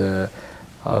 of the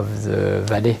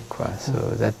valley, So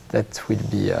that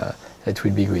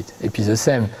will be great. Et puis the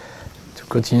same, to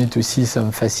continue to see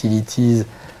some facilities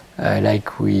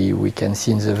like we can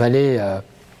see in the valley,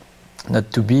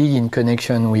 not too big, in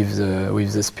connection with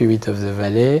the spirit of the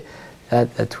valley.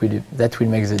 That will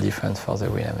make the difference for the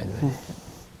Willamette Valley.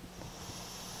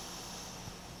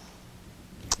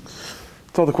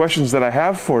 That's all the questions that I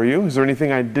have for you. Is there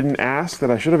anything I didn't ask that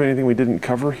I should have? Anything we didn't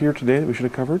cover here today that we should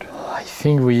have covered? I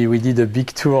think we did a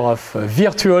big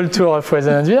virtual tour of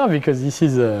Résonance Wines, because this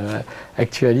is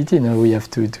actuality. Now we have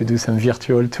to do some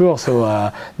virtual tour.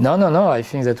 So no, I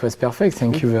think that was perfect.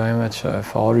 Thank you very much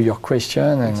for all your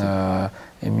questions. And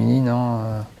Emily,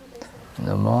 no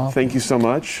more. Thank you so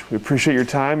much. We appreciate your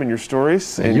time and your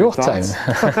stories and your time.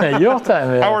 Your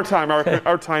time. Our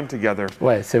time together.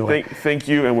 Ouais, c'est vrai. Thank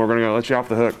you, and we're going to let you off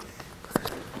the hook.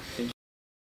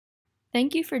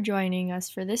 Thank you for joining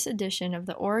us for this edition of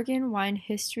the Oregon Wine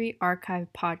History Archive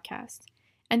podcast.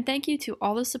 And thank you to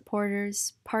all the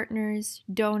supporters, partners,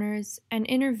 donors, and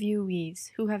interviewees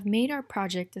who have made our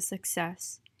project a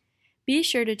success. Be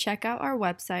sure to check out our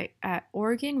website at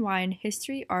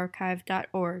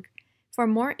OregonWineHistoryArchive.org for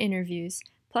more interviews,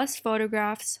 plus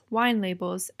photographs, wine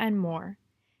labels, and more.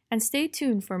 And stay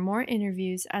tuned for more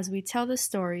interviews as we tell the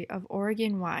story of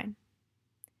Oregon wine.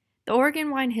 The Oregon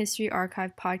Wine History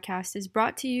Archive podcast is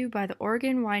brought to you by the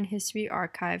Oregon Wine History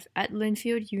Archive at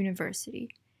Linfield University.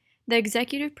 The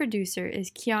executive producer is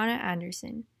Kiana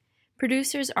Anderson.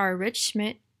 Producers are Rich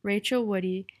Schmidt, Rachel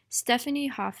Woody, Stephanie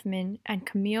Hoffman, and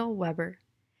Camille Weber.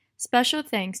 Special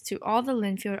thanks to all the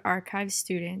Linfield Archive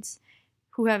students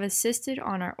who have assisted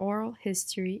on our oral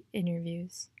history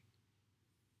interviews.